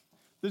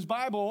 This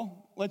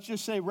Bible, let's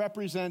just say,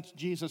 represents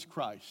Jesus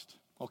Christ,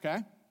 okay?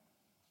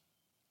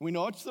 We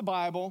know it's the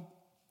Bible.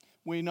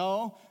 We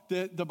know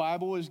that the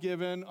Bible was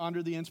given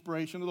under the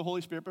inspiration of the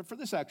Holy Spirit, but for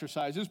this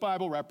exercise, this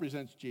Bible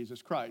represents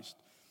Jesus Christ.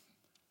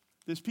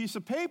 This piece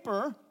of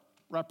paper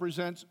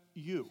represents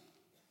you.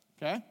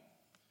 Okay?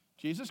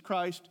 Jesus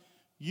Christ,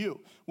 you.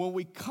 When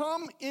we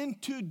come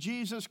into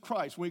Jesus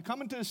Christ, when we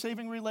come into a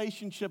saving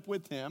relationship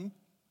with him,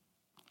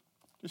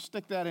 just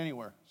stick that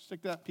anywhere.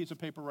 Stick that piece of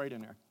paper right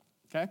in there.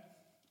 Okay?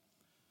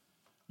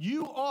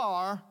 You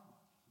are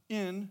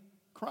in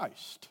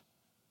Christ.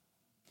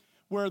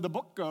 Where the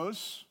book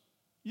goes,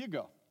 you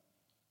go.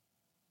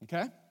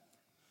 Okay?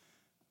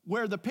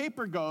 Where the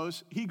paper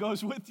goes, he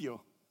goes with you.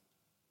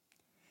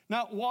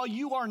 Now, while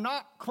you are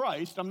not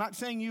Christ, I'm not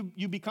saying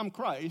you become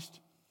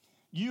Christ,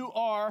 you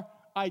are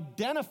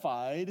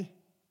identified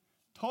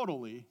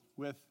totally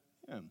with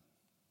him.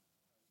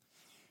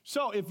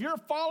 So if you're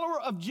a follower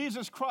of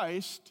Jesus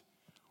Christ,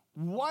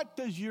 what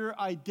does your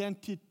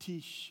identity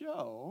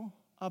show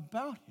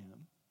about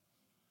him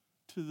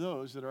to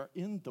those that are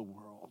in the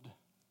world?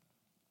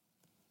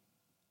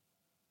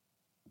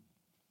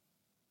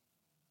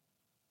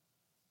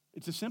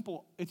 It's a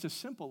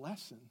simple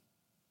lesson.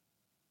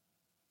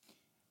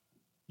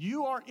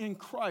 You are in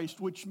Christ,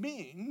 which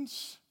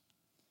means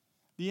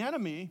the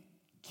enemy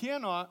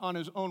cannot, on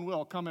his own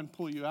will, come and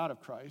pull you out of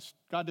Christ.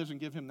 God doesn't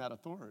give him that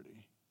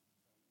authority.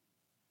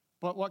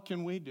 But what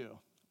can we do?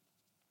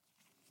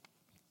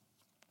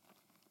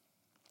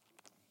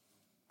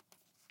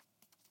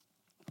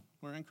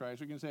 We're in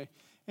Christ. We can say,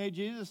 hey,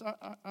 Jesus,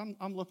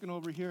 I'm looking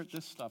over here at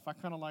this stuff. I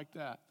kind of like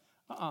that.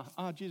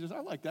 Jesus,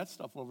 I like that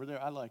stuff over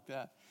there. I like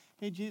that.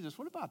 Hey, Jesus,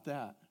 what about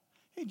that?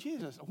 Hey,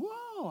 Jesus,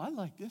 whoa, I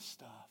like this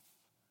stuff.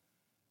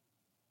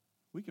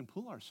 We can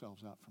pull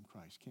ourselves out from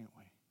Christ, can't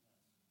we?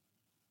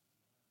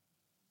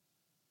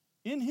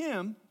 In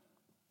him,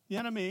 the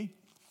enemy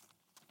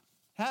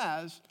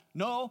has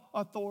no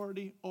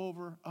authority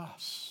over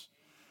us.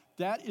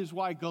 That is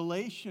why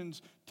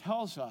Galatians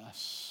tells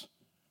us,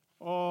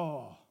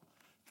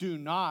 do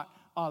not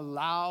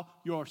allow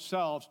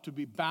yourselves to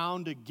be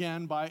bound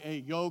again by a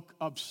yoke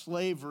of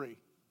slavery.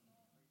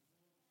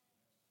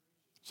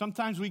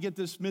 Sometimes we get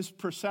this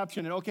misperception,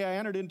 and I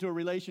entered into a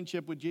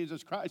relationship with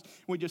Jesus Christ.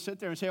 We just sit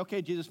there and say,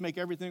 okay, Jesus, make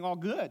everything all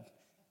good.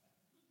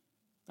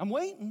 I'm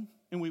waiting.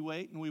 And we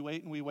wait, and we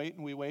wait, and we wait,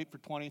 and we wait for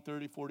 20,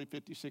 30, 40,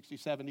 50, 60,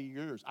 70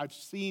 years. I've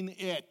seen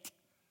it.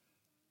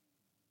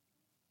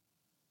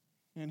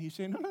 And he's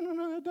saying,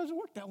 no, it doesn't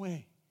work that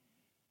way.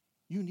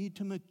 You need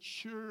to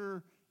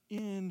mature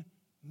in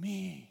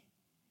me.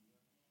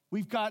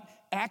 We've got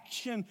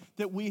action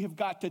that we have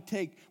got to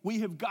take. We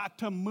have got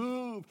to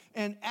move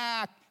and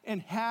act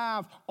and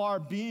have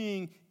our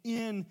being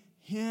in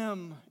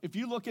him. If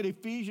you look at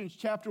Ephesians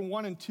chapter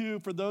 1 and 2,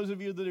 for those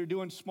of you that are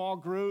doing small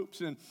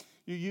groups and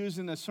you're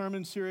using the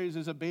sermon series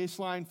as a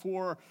baseline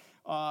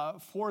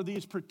for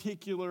these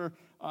particular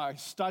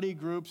study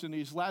groups and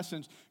these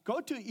lessons, go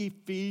to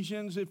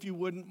Ephesians, if you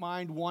wouldn't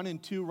mind, 1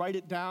 and 2, write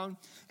it down,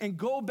 and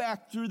go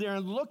back through there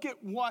and look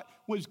at what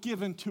was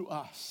given to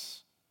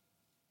us.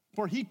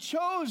 For he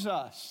chose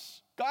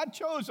us, God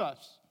chose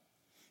us,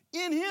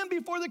 in him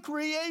before the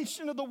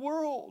creation of the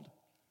world.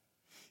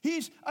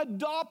 He's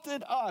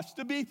adopted us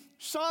to be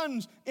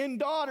sons and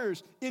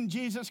daughters in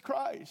Jesus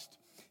Christ.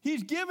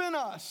 He's given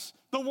us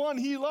the one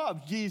he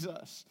loved,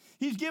 Jesus.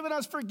 He's given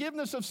us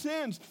forgiveness of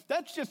sins.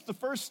 That's just the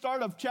first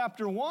start of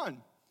chapter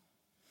 1.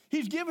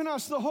 He's given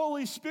us the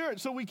Holy Spirit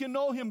so we can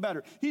know him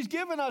better. He's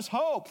given us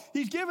hope.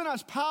 He's given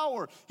us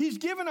power. He's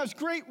given us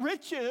great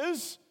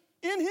riches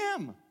in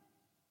him.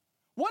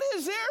 What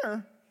is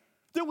there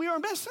that we are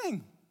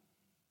missing?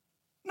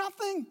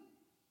 Nothing.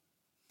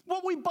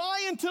 What we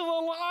buy into the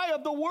lie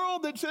of the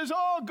world that says,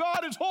 oh,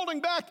 God is holding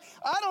back.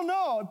 I don't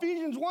know.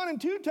 Ephesians 1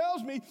 and 2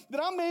 tells me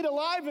that I'm made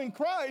alive in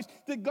Christ,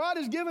 that God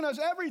has given us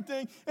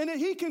everything, and that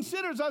he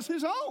considers us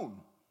his own.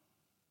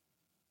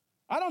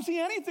 I don't see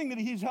anything that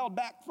he's held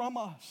back from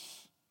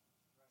us.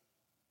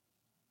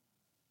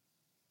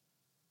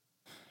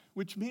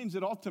 Which means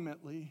that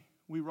ultimately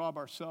we rob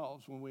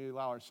ourselves when we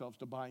allow ourselves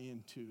to buy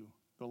into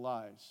the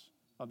lies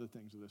of the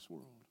things of this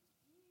world.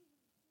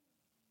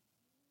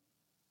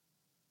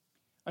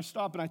 I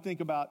stop and I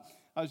think about,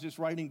 I was just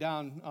writing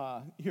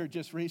down here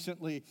just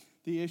recently,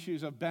 the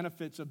issues of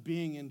benefits of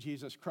being in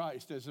Jesus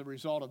Christ as a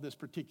result of this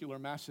particular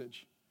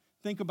message.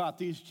 Think about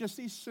these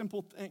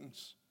simple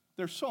things.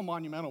 They're so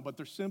monumental, but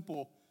they're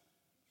simple.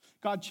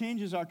 God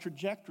changes our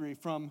trajectory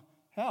from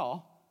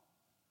hell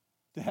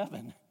to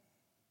heaven.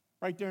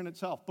 Right there in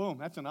itself. Boom,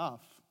 that's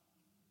enough.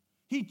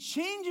 He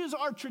changes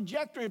our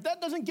trajectory. If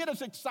that doesn't get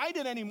us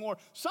excited anymore,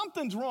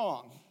 something's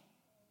wrong.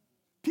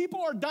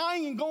 People are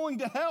dying and going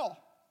to hell.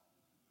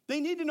 They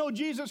need to know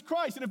Jesus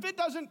Christ. And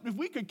if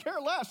we could care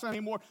less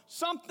anymore,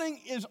 something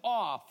is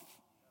off.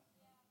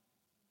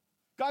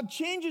 God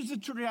changes the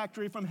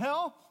trajectory from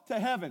hell to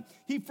heaven.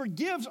 He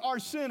forgives our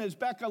sin, as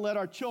Becca led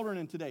our children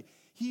in today.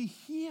 He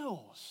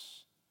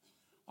heals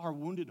our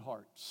wounded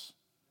hearts.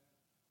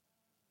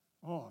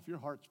 Oh, if your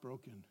heart's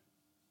broken,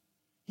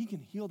 he can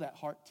heal that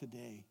heart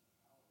today.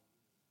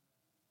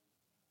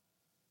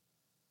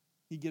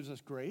 He gives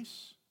us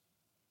grace.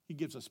 He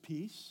gives us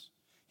peace.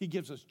 He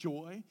gives us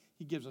joy.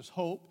 He gives us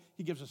hope.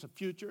 He gives us a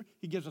future.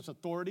 He gives us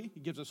authority. He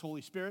gives us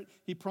Holy Spirit.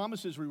 He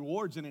promises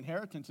rewards and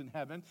inheritance in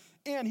heaven.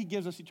 And he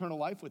gives us eternal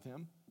life with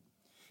him.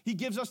 He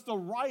gives us the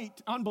right,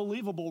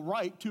 unbelievable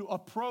right, to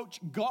approach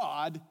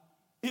God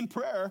in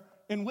prayer,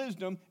 in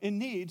wisdom, in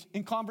needs,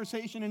 in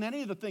conversation, in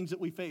any of the things that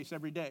we face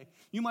every day.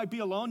 You might be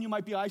alone. You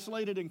might be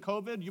isolated in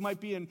COVID. You might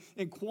be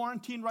in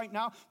quarantine right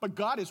now. But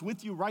God is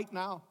with you right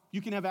now.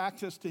 You can have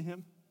access to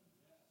him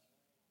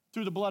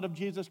through the blood of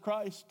Jesus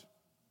Christ.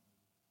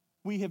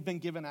 We have been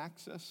given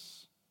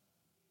access.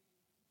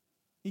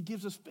 He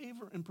gives us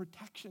favor and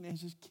protection as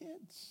his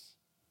kids.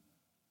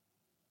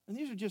 And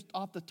these are just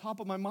off the top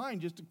of my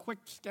mind, just a quick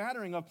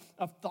scattering of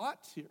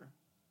thoughts here.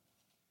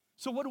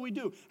 So what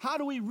do? How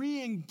do we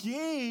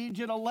re-engage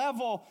at a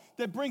level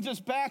that brings us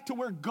back to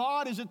where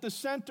God is at the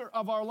center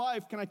of our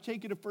life? Can I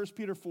take you to 1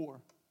 Peter 4?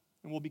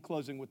 And we'll be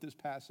closing with this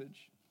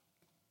passage.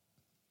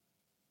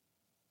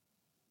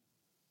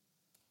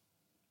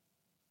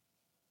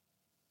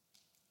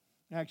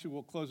 Actually,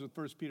 we'll close with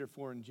 1 Peter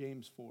 4 and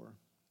James 4.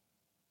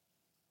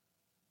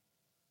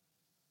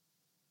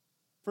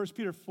 1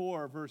 Peter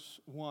 4, verse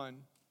 1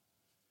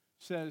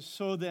 says,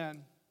 so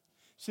then,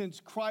 since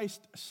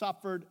Christ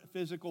suffered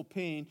physical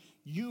pain,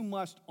 you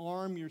must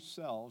arm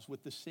yourselves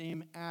with the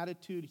same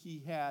attitude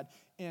he had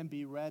and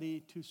be ready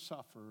to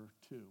suffer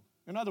too.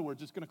 In other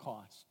words, it's going to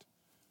cost.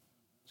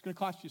 It's going to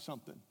cost you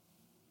something.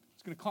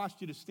 It's going to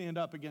cost you to stand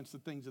up against the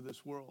things of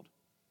this world.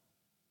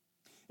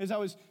 As I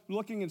was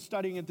looking and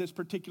studying at this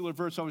particular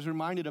verse, I was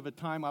reminded of a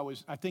time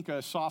I think,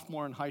 a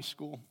sophomore in high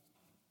school.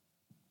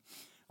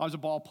 I was a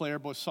ball player,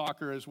 both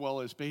soccer as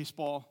well as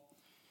baseball.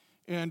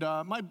 And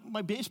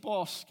my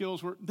baseball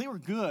skills were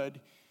good,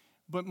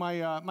 but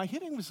my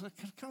hitting was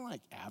kind of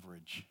like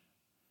average.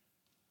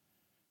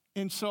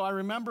 And so I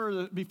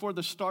remember before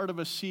the start of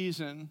a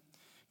season,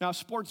 now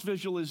sports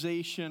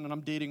visualization, and I'm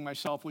dating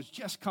myself, was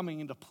just coming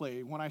into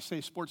play. When I say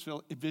sports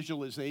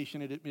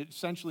visualization, it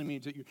essentially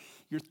means that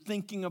you're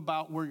thinking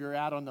about where you're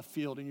at on the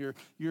field, and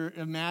you're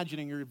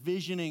imagining, you're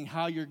visioning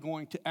how you're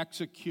going to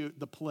execute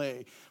the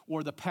play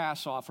or the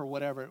pass off or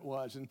whatever it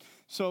was. And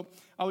so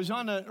I was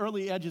on the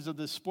early edges of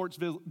this sports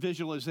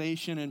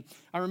visualization, and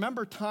I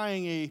remember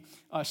tying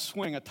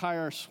a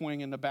tire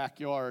swing in the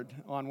backyard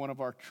on one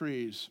of our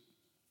trees.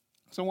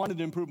 So I wanted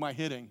to improve my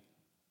hitting.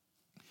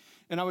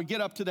 And I would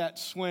get up to that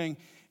swing,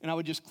 and I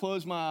would just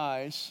close my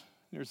eyes.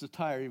 There's the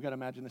tire. You've got to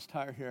imagine this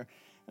tire here.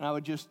 And I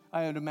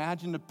would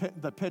imagine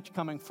the pitch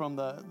coming from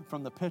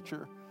the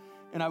pitcher.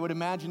 And I would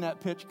imagine that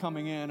pitch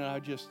coming in, and I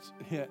would just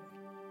hit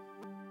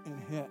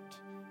and hit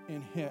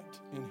and hit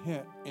and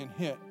hit and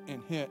hit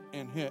and hit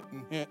and hit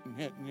and hit and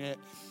hit and hit,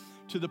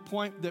 to the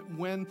point that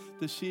when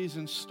the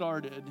season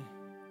started,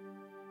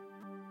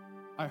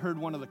 I heard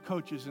one of the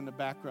coaches in the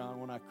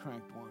background when I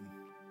cranked one.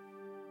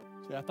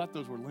 See, I thought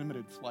those were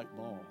limited flight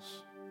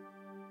balls.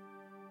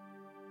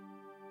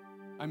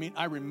 I mean,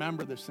 I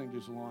remember this thing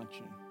just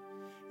launching.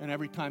 And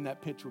every time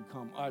that pitch would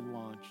come, I'd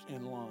launch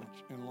and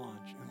launch and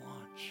launch and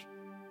launch.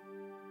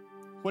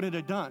 What had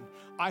I done?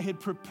 I had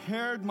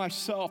prepared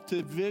myself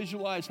to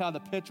visualize how the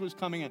pitch was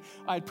coming in.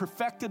 I had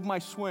perfected my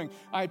swing.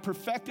 I had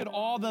perfected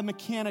all the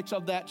mechanics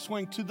of that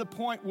swing to the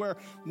point where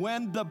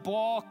when the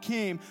ball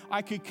came,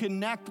 I could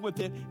connect with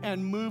it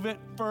and move it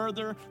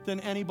further than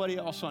anybody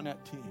else on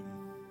that team.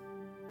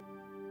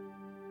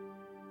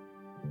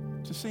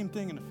 It's the same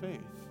thing in the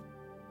faith.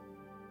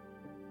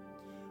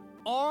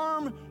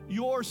 Arm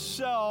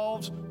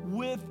yourselves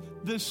with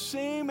the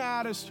same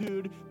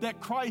attitude that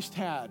Christ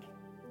had.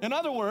 In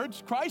other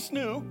words, Christ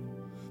knew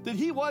that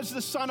he was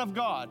the Son of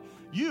God.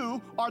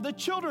 You are the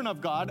children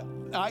of God,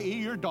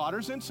 i.e., your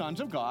daughters and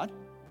sons of God,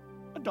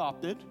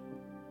 adopted.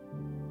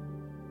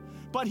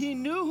 But he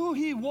knew who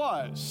he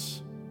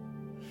was,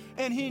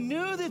 and he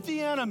knew that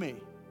the enemy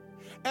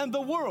and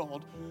the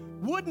world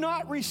would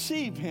not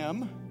receive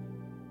him,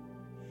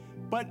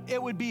 but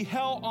it would be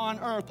hell on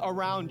earth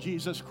around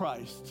Jesus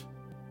Christ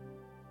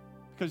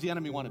because the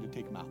enemy wanted to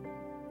take him out.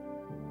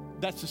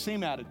 That's the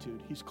same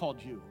attitude he's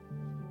called you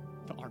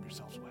to arm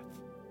yourselves with.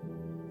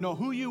 Know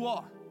who you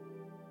are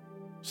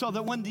so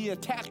that when the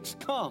attacks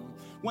come,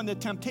 when the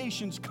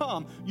temptations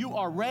come, you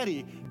are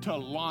ready to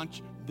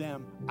launch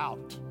them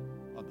out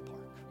of the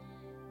park.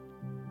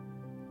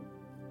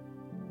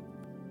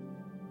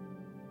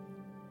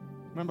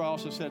 Remember I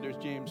also said there's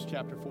James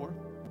chapter 4?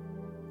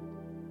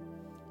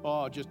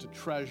 Oh, just a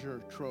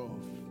treasure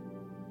trove.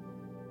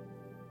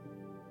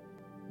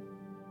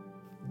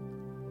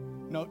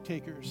 Note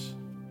takers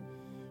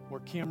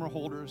or camera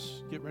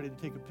holders, get ready to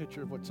take a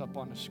picture of what's up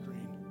on the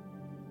screen.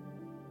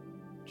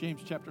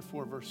 James chapter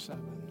 4, verse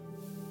 7.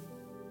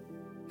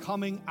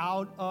 Coming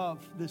out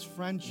of this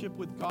friendship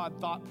with God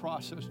thought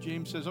process,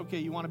 James says, okay,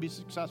 you want to be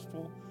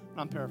successful?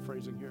 I'm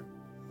paraphrasing here.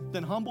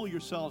 Then humble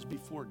yourselves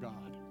before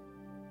God.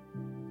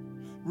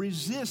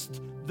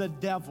 Resist the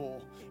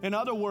devil. In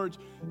other words,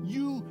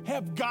 you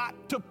have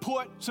got to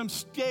put some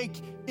stake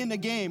in the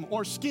game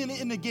or skin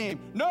in the game.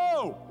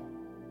 No!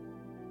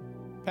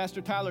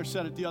 Pastor Tyler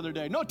said it the other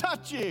day. No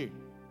touchy.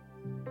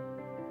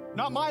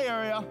 Not my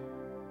area.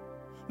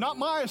 Not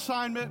my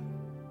assignment.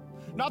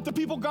 Not the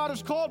people God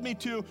has called me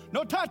to.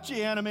 No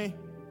touchy, enemy.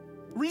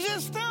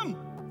 Resist them.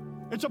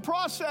 It's a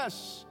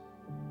process.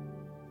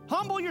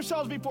 Humble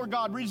yourselves before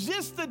God.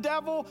 Resist the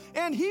devil,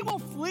 and he will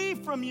flee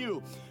from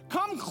you.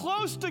 Come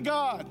close to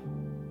God,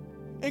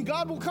 and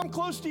God will come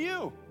close to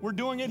you. We're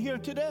doing it here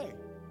today.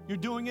 You're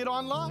doing it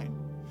online.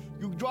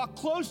 You draw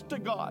close to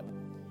God.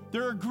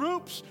 There are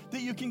groups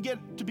that you can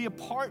get to be a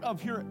part of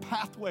here at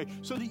Pathway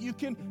so that you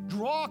can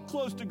draw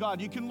close to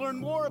God. You can learn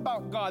more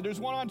about God.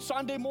 There's one on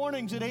Sunday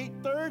mornings at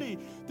 8:30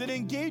 that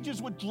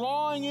engages with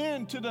drawing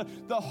into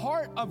the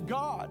heart of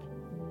God.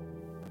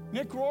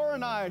 Nick Rohr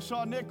and I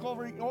saw Nick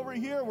over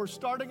here. We're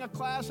starting a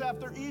class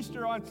after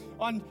Easter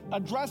on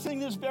addressing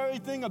this very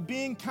thing of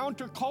being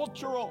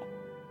countercultural.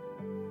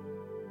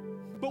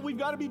 But we've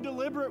got to be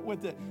deliberate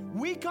with it.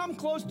 We come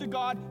close to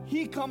God.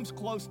 He comes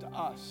close to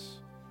us.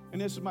 And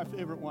this is my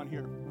favorite one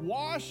here.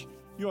 Wash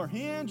your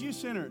hands, you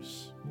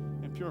sinners,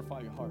 and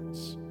purify your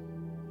hearts.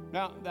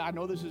 Now, I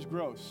know this is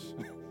gross.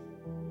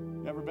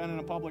 You ever been in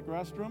a public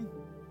restroom?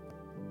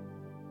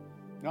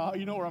 No,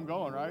 you know where I'm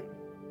going, right?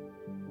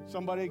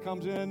 Somebody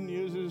comes in,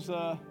 uses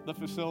the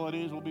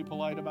facilities, we'll be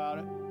polite about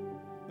it.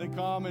 They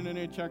come and then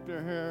they check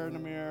their hair in the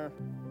mirror,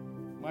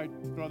 might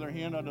throw their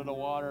hand under the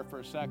water for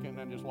a second and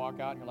then just walk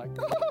out and you're like,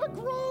 ah,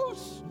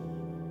 gross.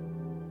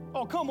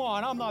 Oh, come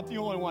on, I'm not the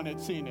only one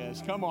that's seen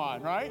this. Come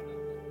on, right?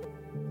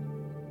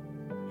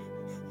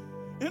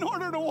 In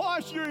order to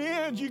wash your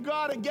hands, you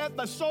got to get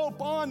the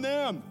soap on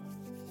them.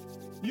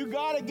 You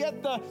got to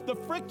get the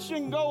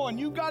friction going.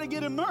 You got to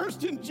get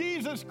immersed in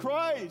Jesus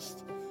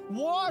Christ.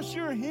 Wash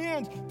your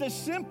hands. The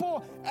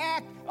simple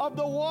act of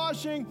the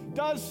washing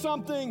does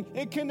something.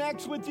 It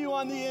connects with you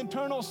on the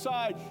internal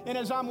side. And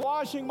as I'm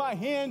washing my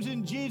hands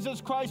in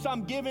Jesus Christ,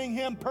 I'm giving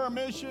him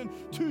permission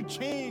to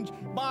change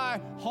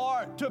my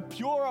heart, to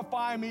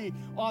purify me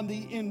on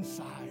the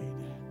inside.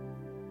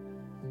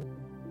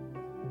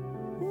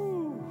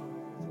 Woo.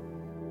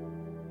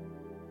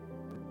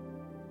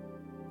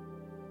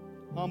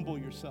 Humble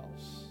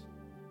yourselves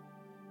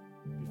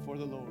before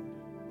the Lord.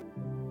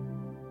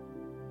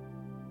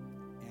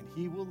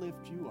 He will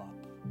lift you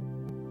up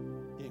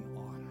in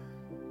honor.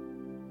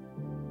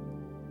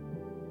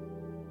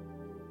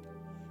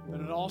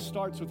 But it all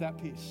starts with that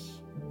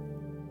piece.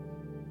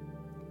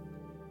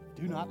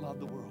 Do not love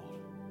the world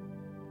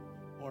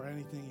or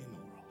anything in the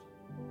world,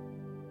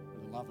 for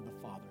the love of the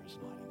Father is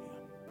not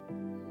in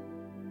him.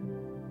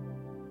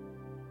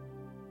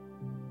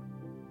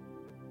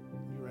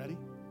 You ready?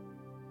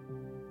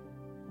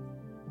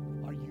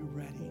 Are you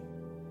ready?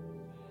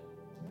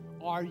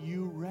 Are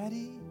you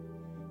ready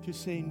to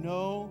say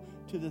no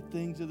to the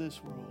things of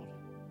this world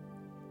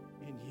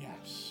and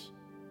yes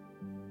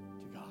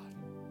to God?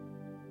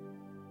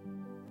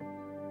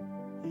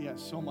 He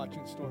has so much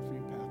in store for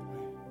you,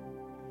 Pathway.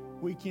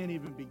 we can't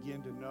even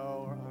begin to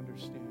know or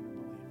understand or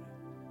believe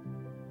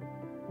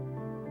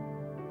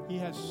it. He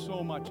has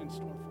so much in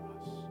store for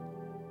us.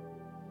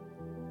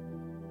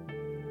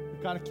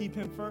 We've got to keep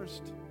him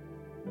first.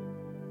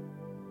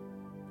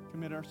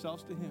 Commit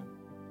ourselves to him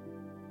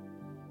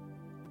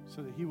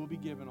so that he will be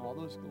given all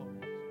those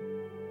glories.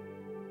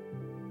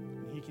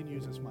 And he can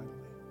use us mightily.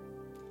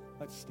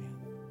 Let's stand.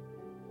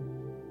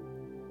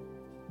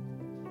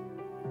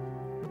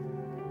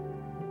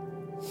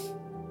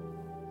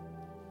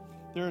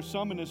 There are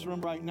some in this room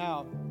right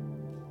now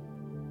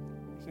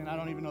saying, I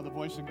don't even know the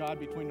voice of God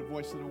between the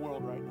voice of the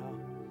world right now.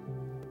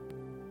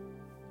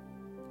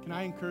 Can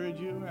I encourage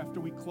you after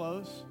we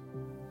close,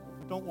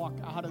 don't walk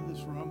out of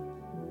this room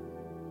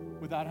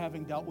without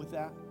having dealt with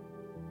that.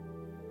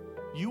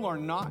 You are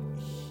not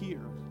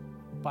here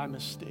by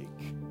mistake.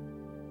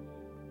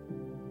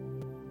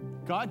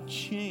 God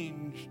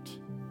changed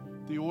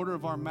the order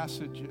of our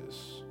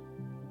messages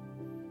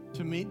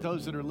to meet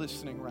those that are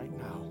listening right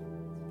now.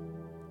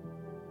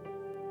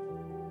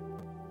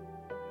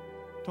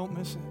 Don't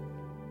miss it.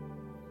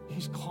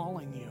 He's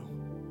calling you.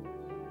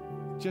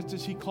 Just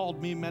as he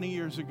called me many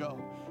years ago,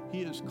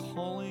 he is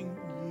calling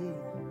you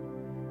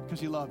because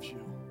he loves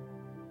you.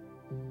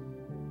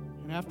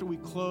 And after we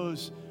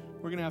close,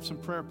 we're going to have some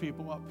prayer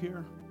people up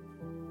here.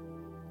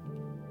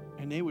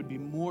 And they would be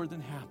more than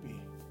happy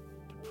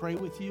to pray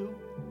with you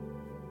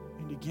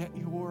and to get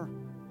your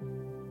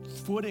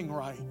footing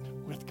right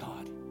with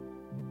God.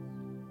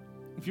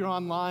 If you're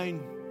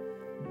online,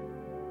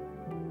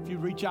 if you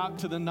reach out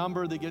to the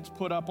number that gets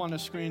put up on the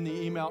screen, the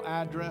email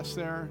address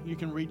there, you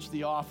can reach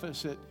the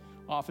office at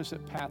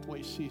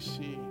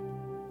pathwaycc.org.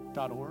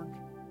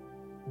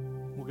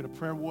 We'll get a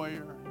prayer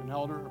warrior, an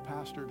elder, or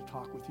pastor to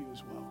talk with you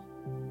as well.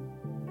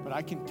 But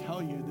I can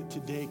tell you that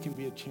today can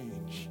be a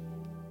change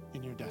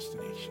in your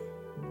destination.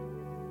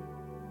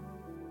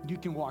 You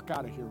can walk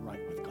out of here right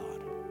with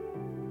God.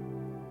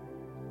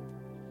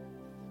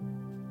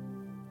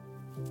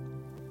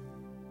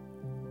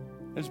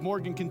 As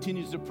Morgan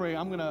continues to pray,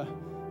 I'm going to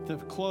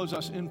close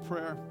us in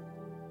prayer.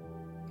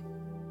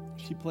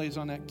 She plays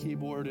on that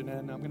keyboard, and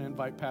then I'm going to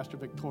invite Pastor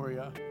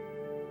Victoria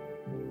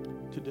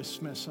to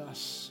dismiss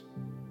us.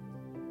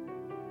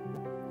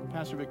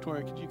 Pastor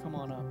Victoria, could you come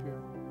on up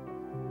here?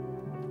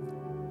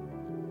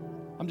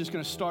 I'm just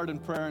going to start in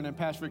prayer, and then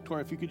Pastor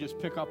Victoria, if you could just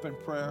pick up in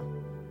prayer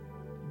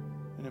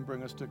and then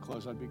bring us to a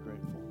close, I'd be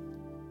grateful.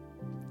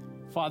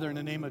 Father, in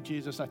the name of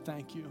Jesus, I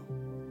thank you.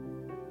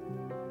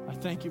 I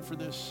thank you for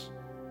this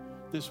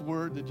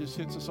word that just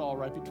hits us all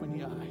right between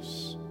the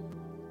eyes.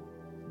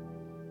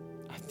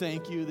 I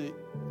thank you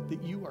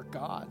that you are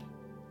God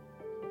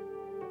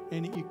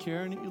and that you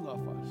care and that you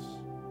love us.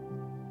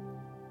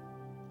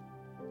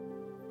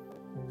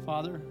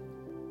 Father,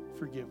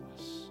 forgive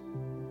us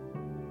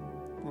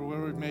for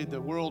where we've made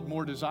the world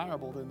more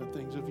desirable than the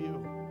things of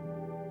you.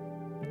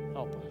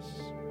 Help us.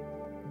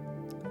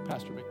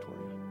 Pastor Victoria.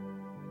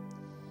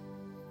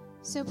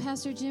 So,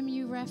 Pastor Jim,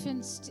 you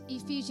referenced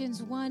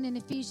Ephesians 1 and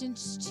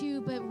Ephesians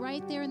 2, but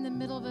right there in the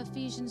middle of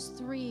Ephesians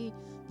 3,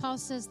 Paul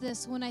says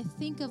this: when I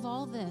think of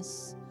all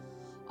this,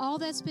 all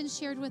that's been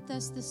shared with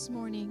us this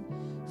morning,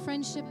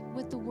 friendship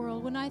with the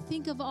world, when I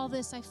think of all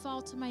this, I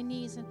fall to my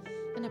knees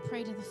and I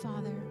pray to the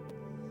Father.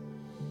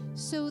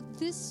 So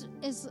this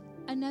is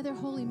another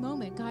holy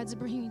moment God's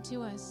bringing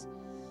to us,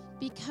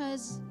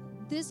 because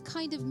this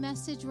kind of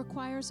message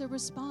requires a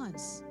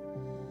response.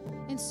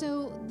 And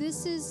so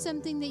this is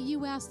something that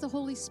you ask the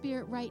Holy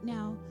Spirit right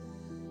now.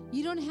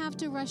 You don't have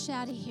to rush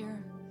out of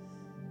here.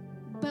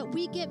 But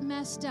we get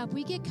messed up.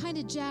 We get kind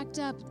of jacked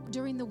up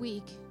during the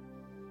week.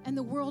 And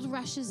the world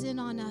rushes in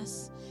on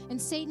us. And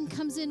Satan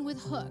comes in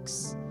with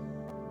hooks.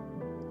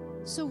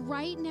 So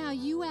right now,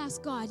 you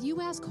ask God,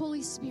 you ask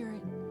Holy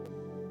Spirit,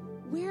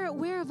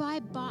 where have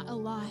I bought a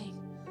lie?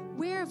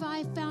 Where have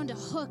I found a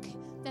hook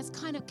that's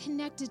kind of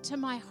connected to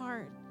my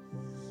heart?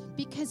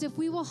 Because if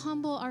we will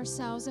humble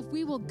ourselves, if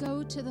we will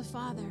go to the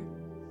Father,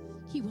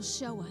 He will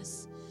show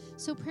us.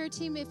 So prayer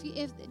team, if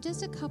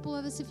just a couple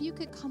of us, if you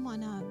could come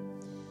on up.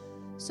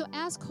 So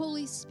ask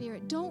Holy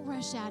Spirit, don't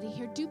rush out of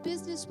here. Do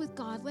business with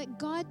God. Let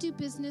God do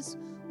business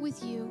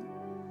with you.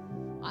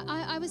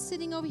 I was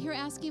sitting over here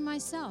asking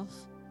myself,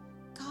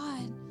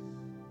 God,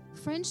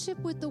 friendship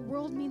with the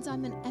world means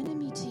I'm an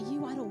enemy to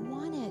you. I don't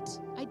want it.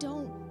 I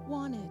don't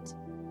want it.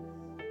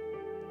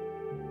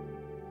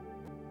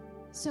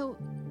 So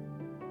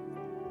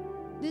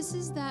this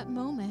is that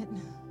moment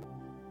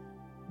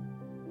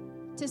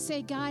to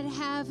say, God,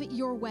 have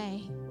your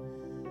way.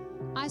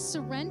 I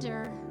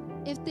surrender.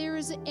 If there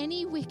is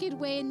any wicked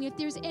way in me, if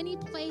there's any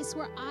place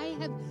where I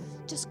have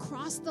just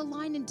crossed the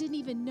line and didn't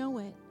even know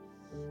it,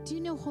 do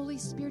you know Holy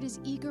Spirit is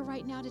eager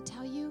right now to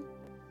tell you?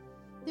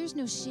 There's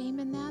no shame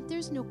in that.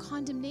 There's no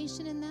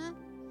condemnation in that.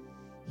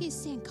 He's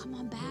saying, come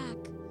on back.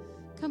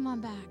 Come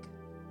on back.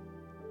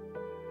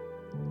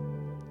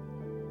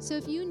 So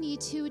if you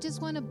need to,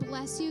 just want to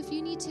bless you. If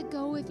you need to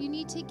go, if you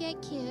need to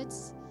get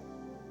kids,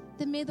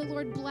 then may the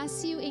Lord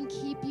bless you and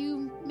keep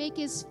you. Make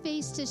His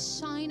face to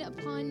shine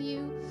upon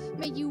you.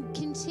 May you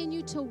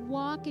continue to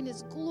walk in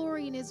His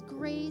glory and His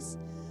grace.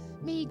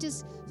 May He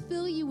just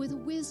fill you with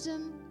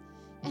wisdom.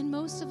 And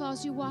most of all,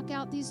 as you walk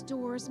out these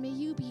doors, may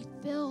you be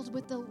filled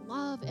with the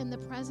love and the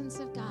presence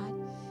of God.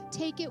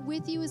 Take it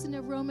with you as an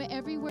aroma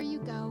everywhere you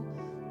go,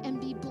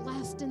 and be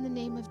blessed in the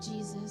name of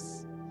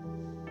Jesus.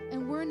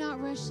 And we're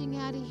not rushing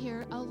out of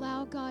here.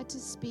 Allow God to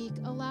speak.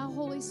 Allow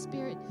Holy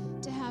Spirit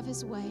to have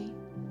His way.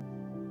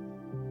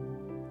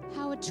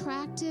 How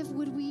attractive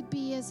would we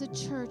be as a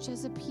church,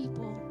 as a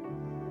people,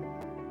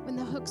 when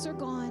the hooks are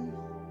gone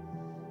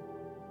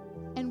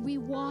and we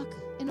walk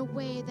in a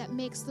way that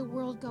makes the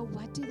world go,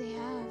 what do they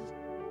have?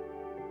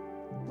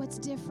 What's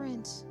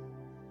different?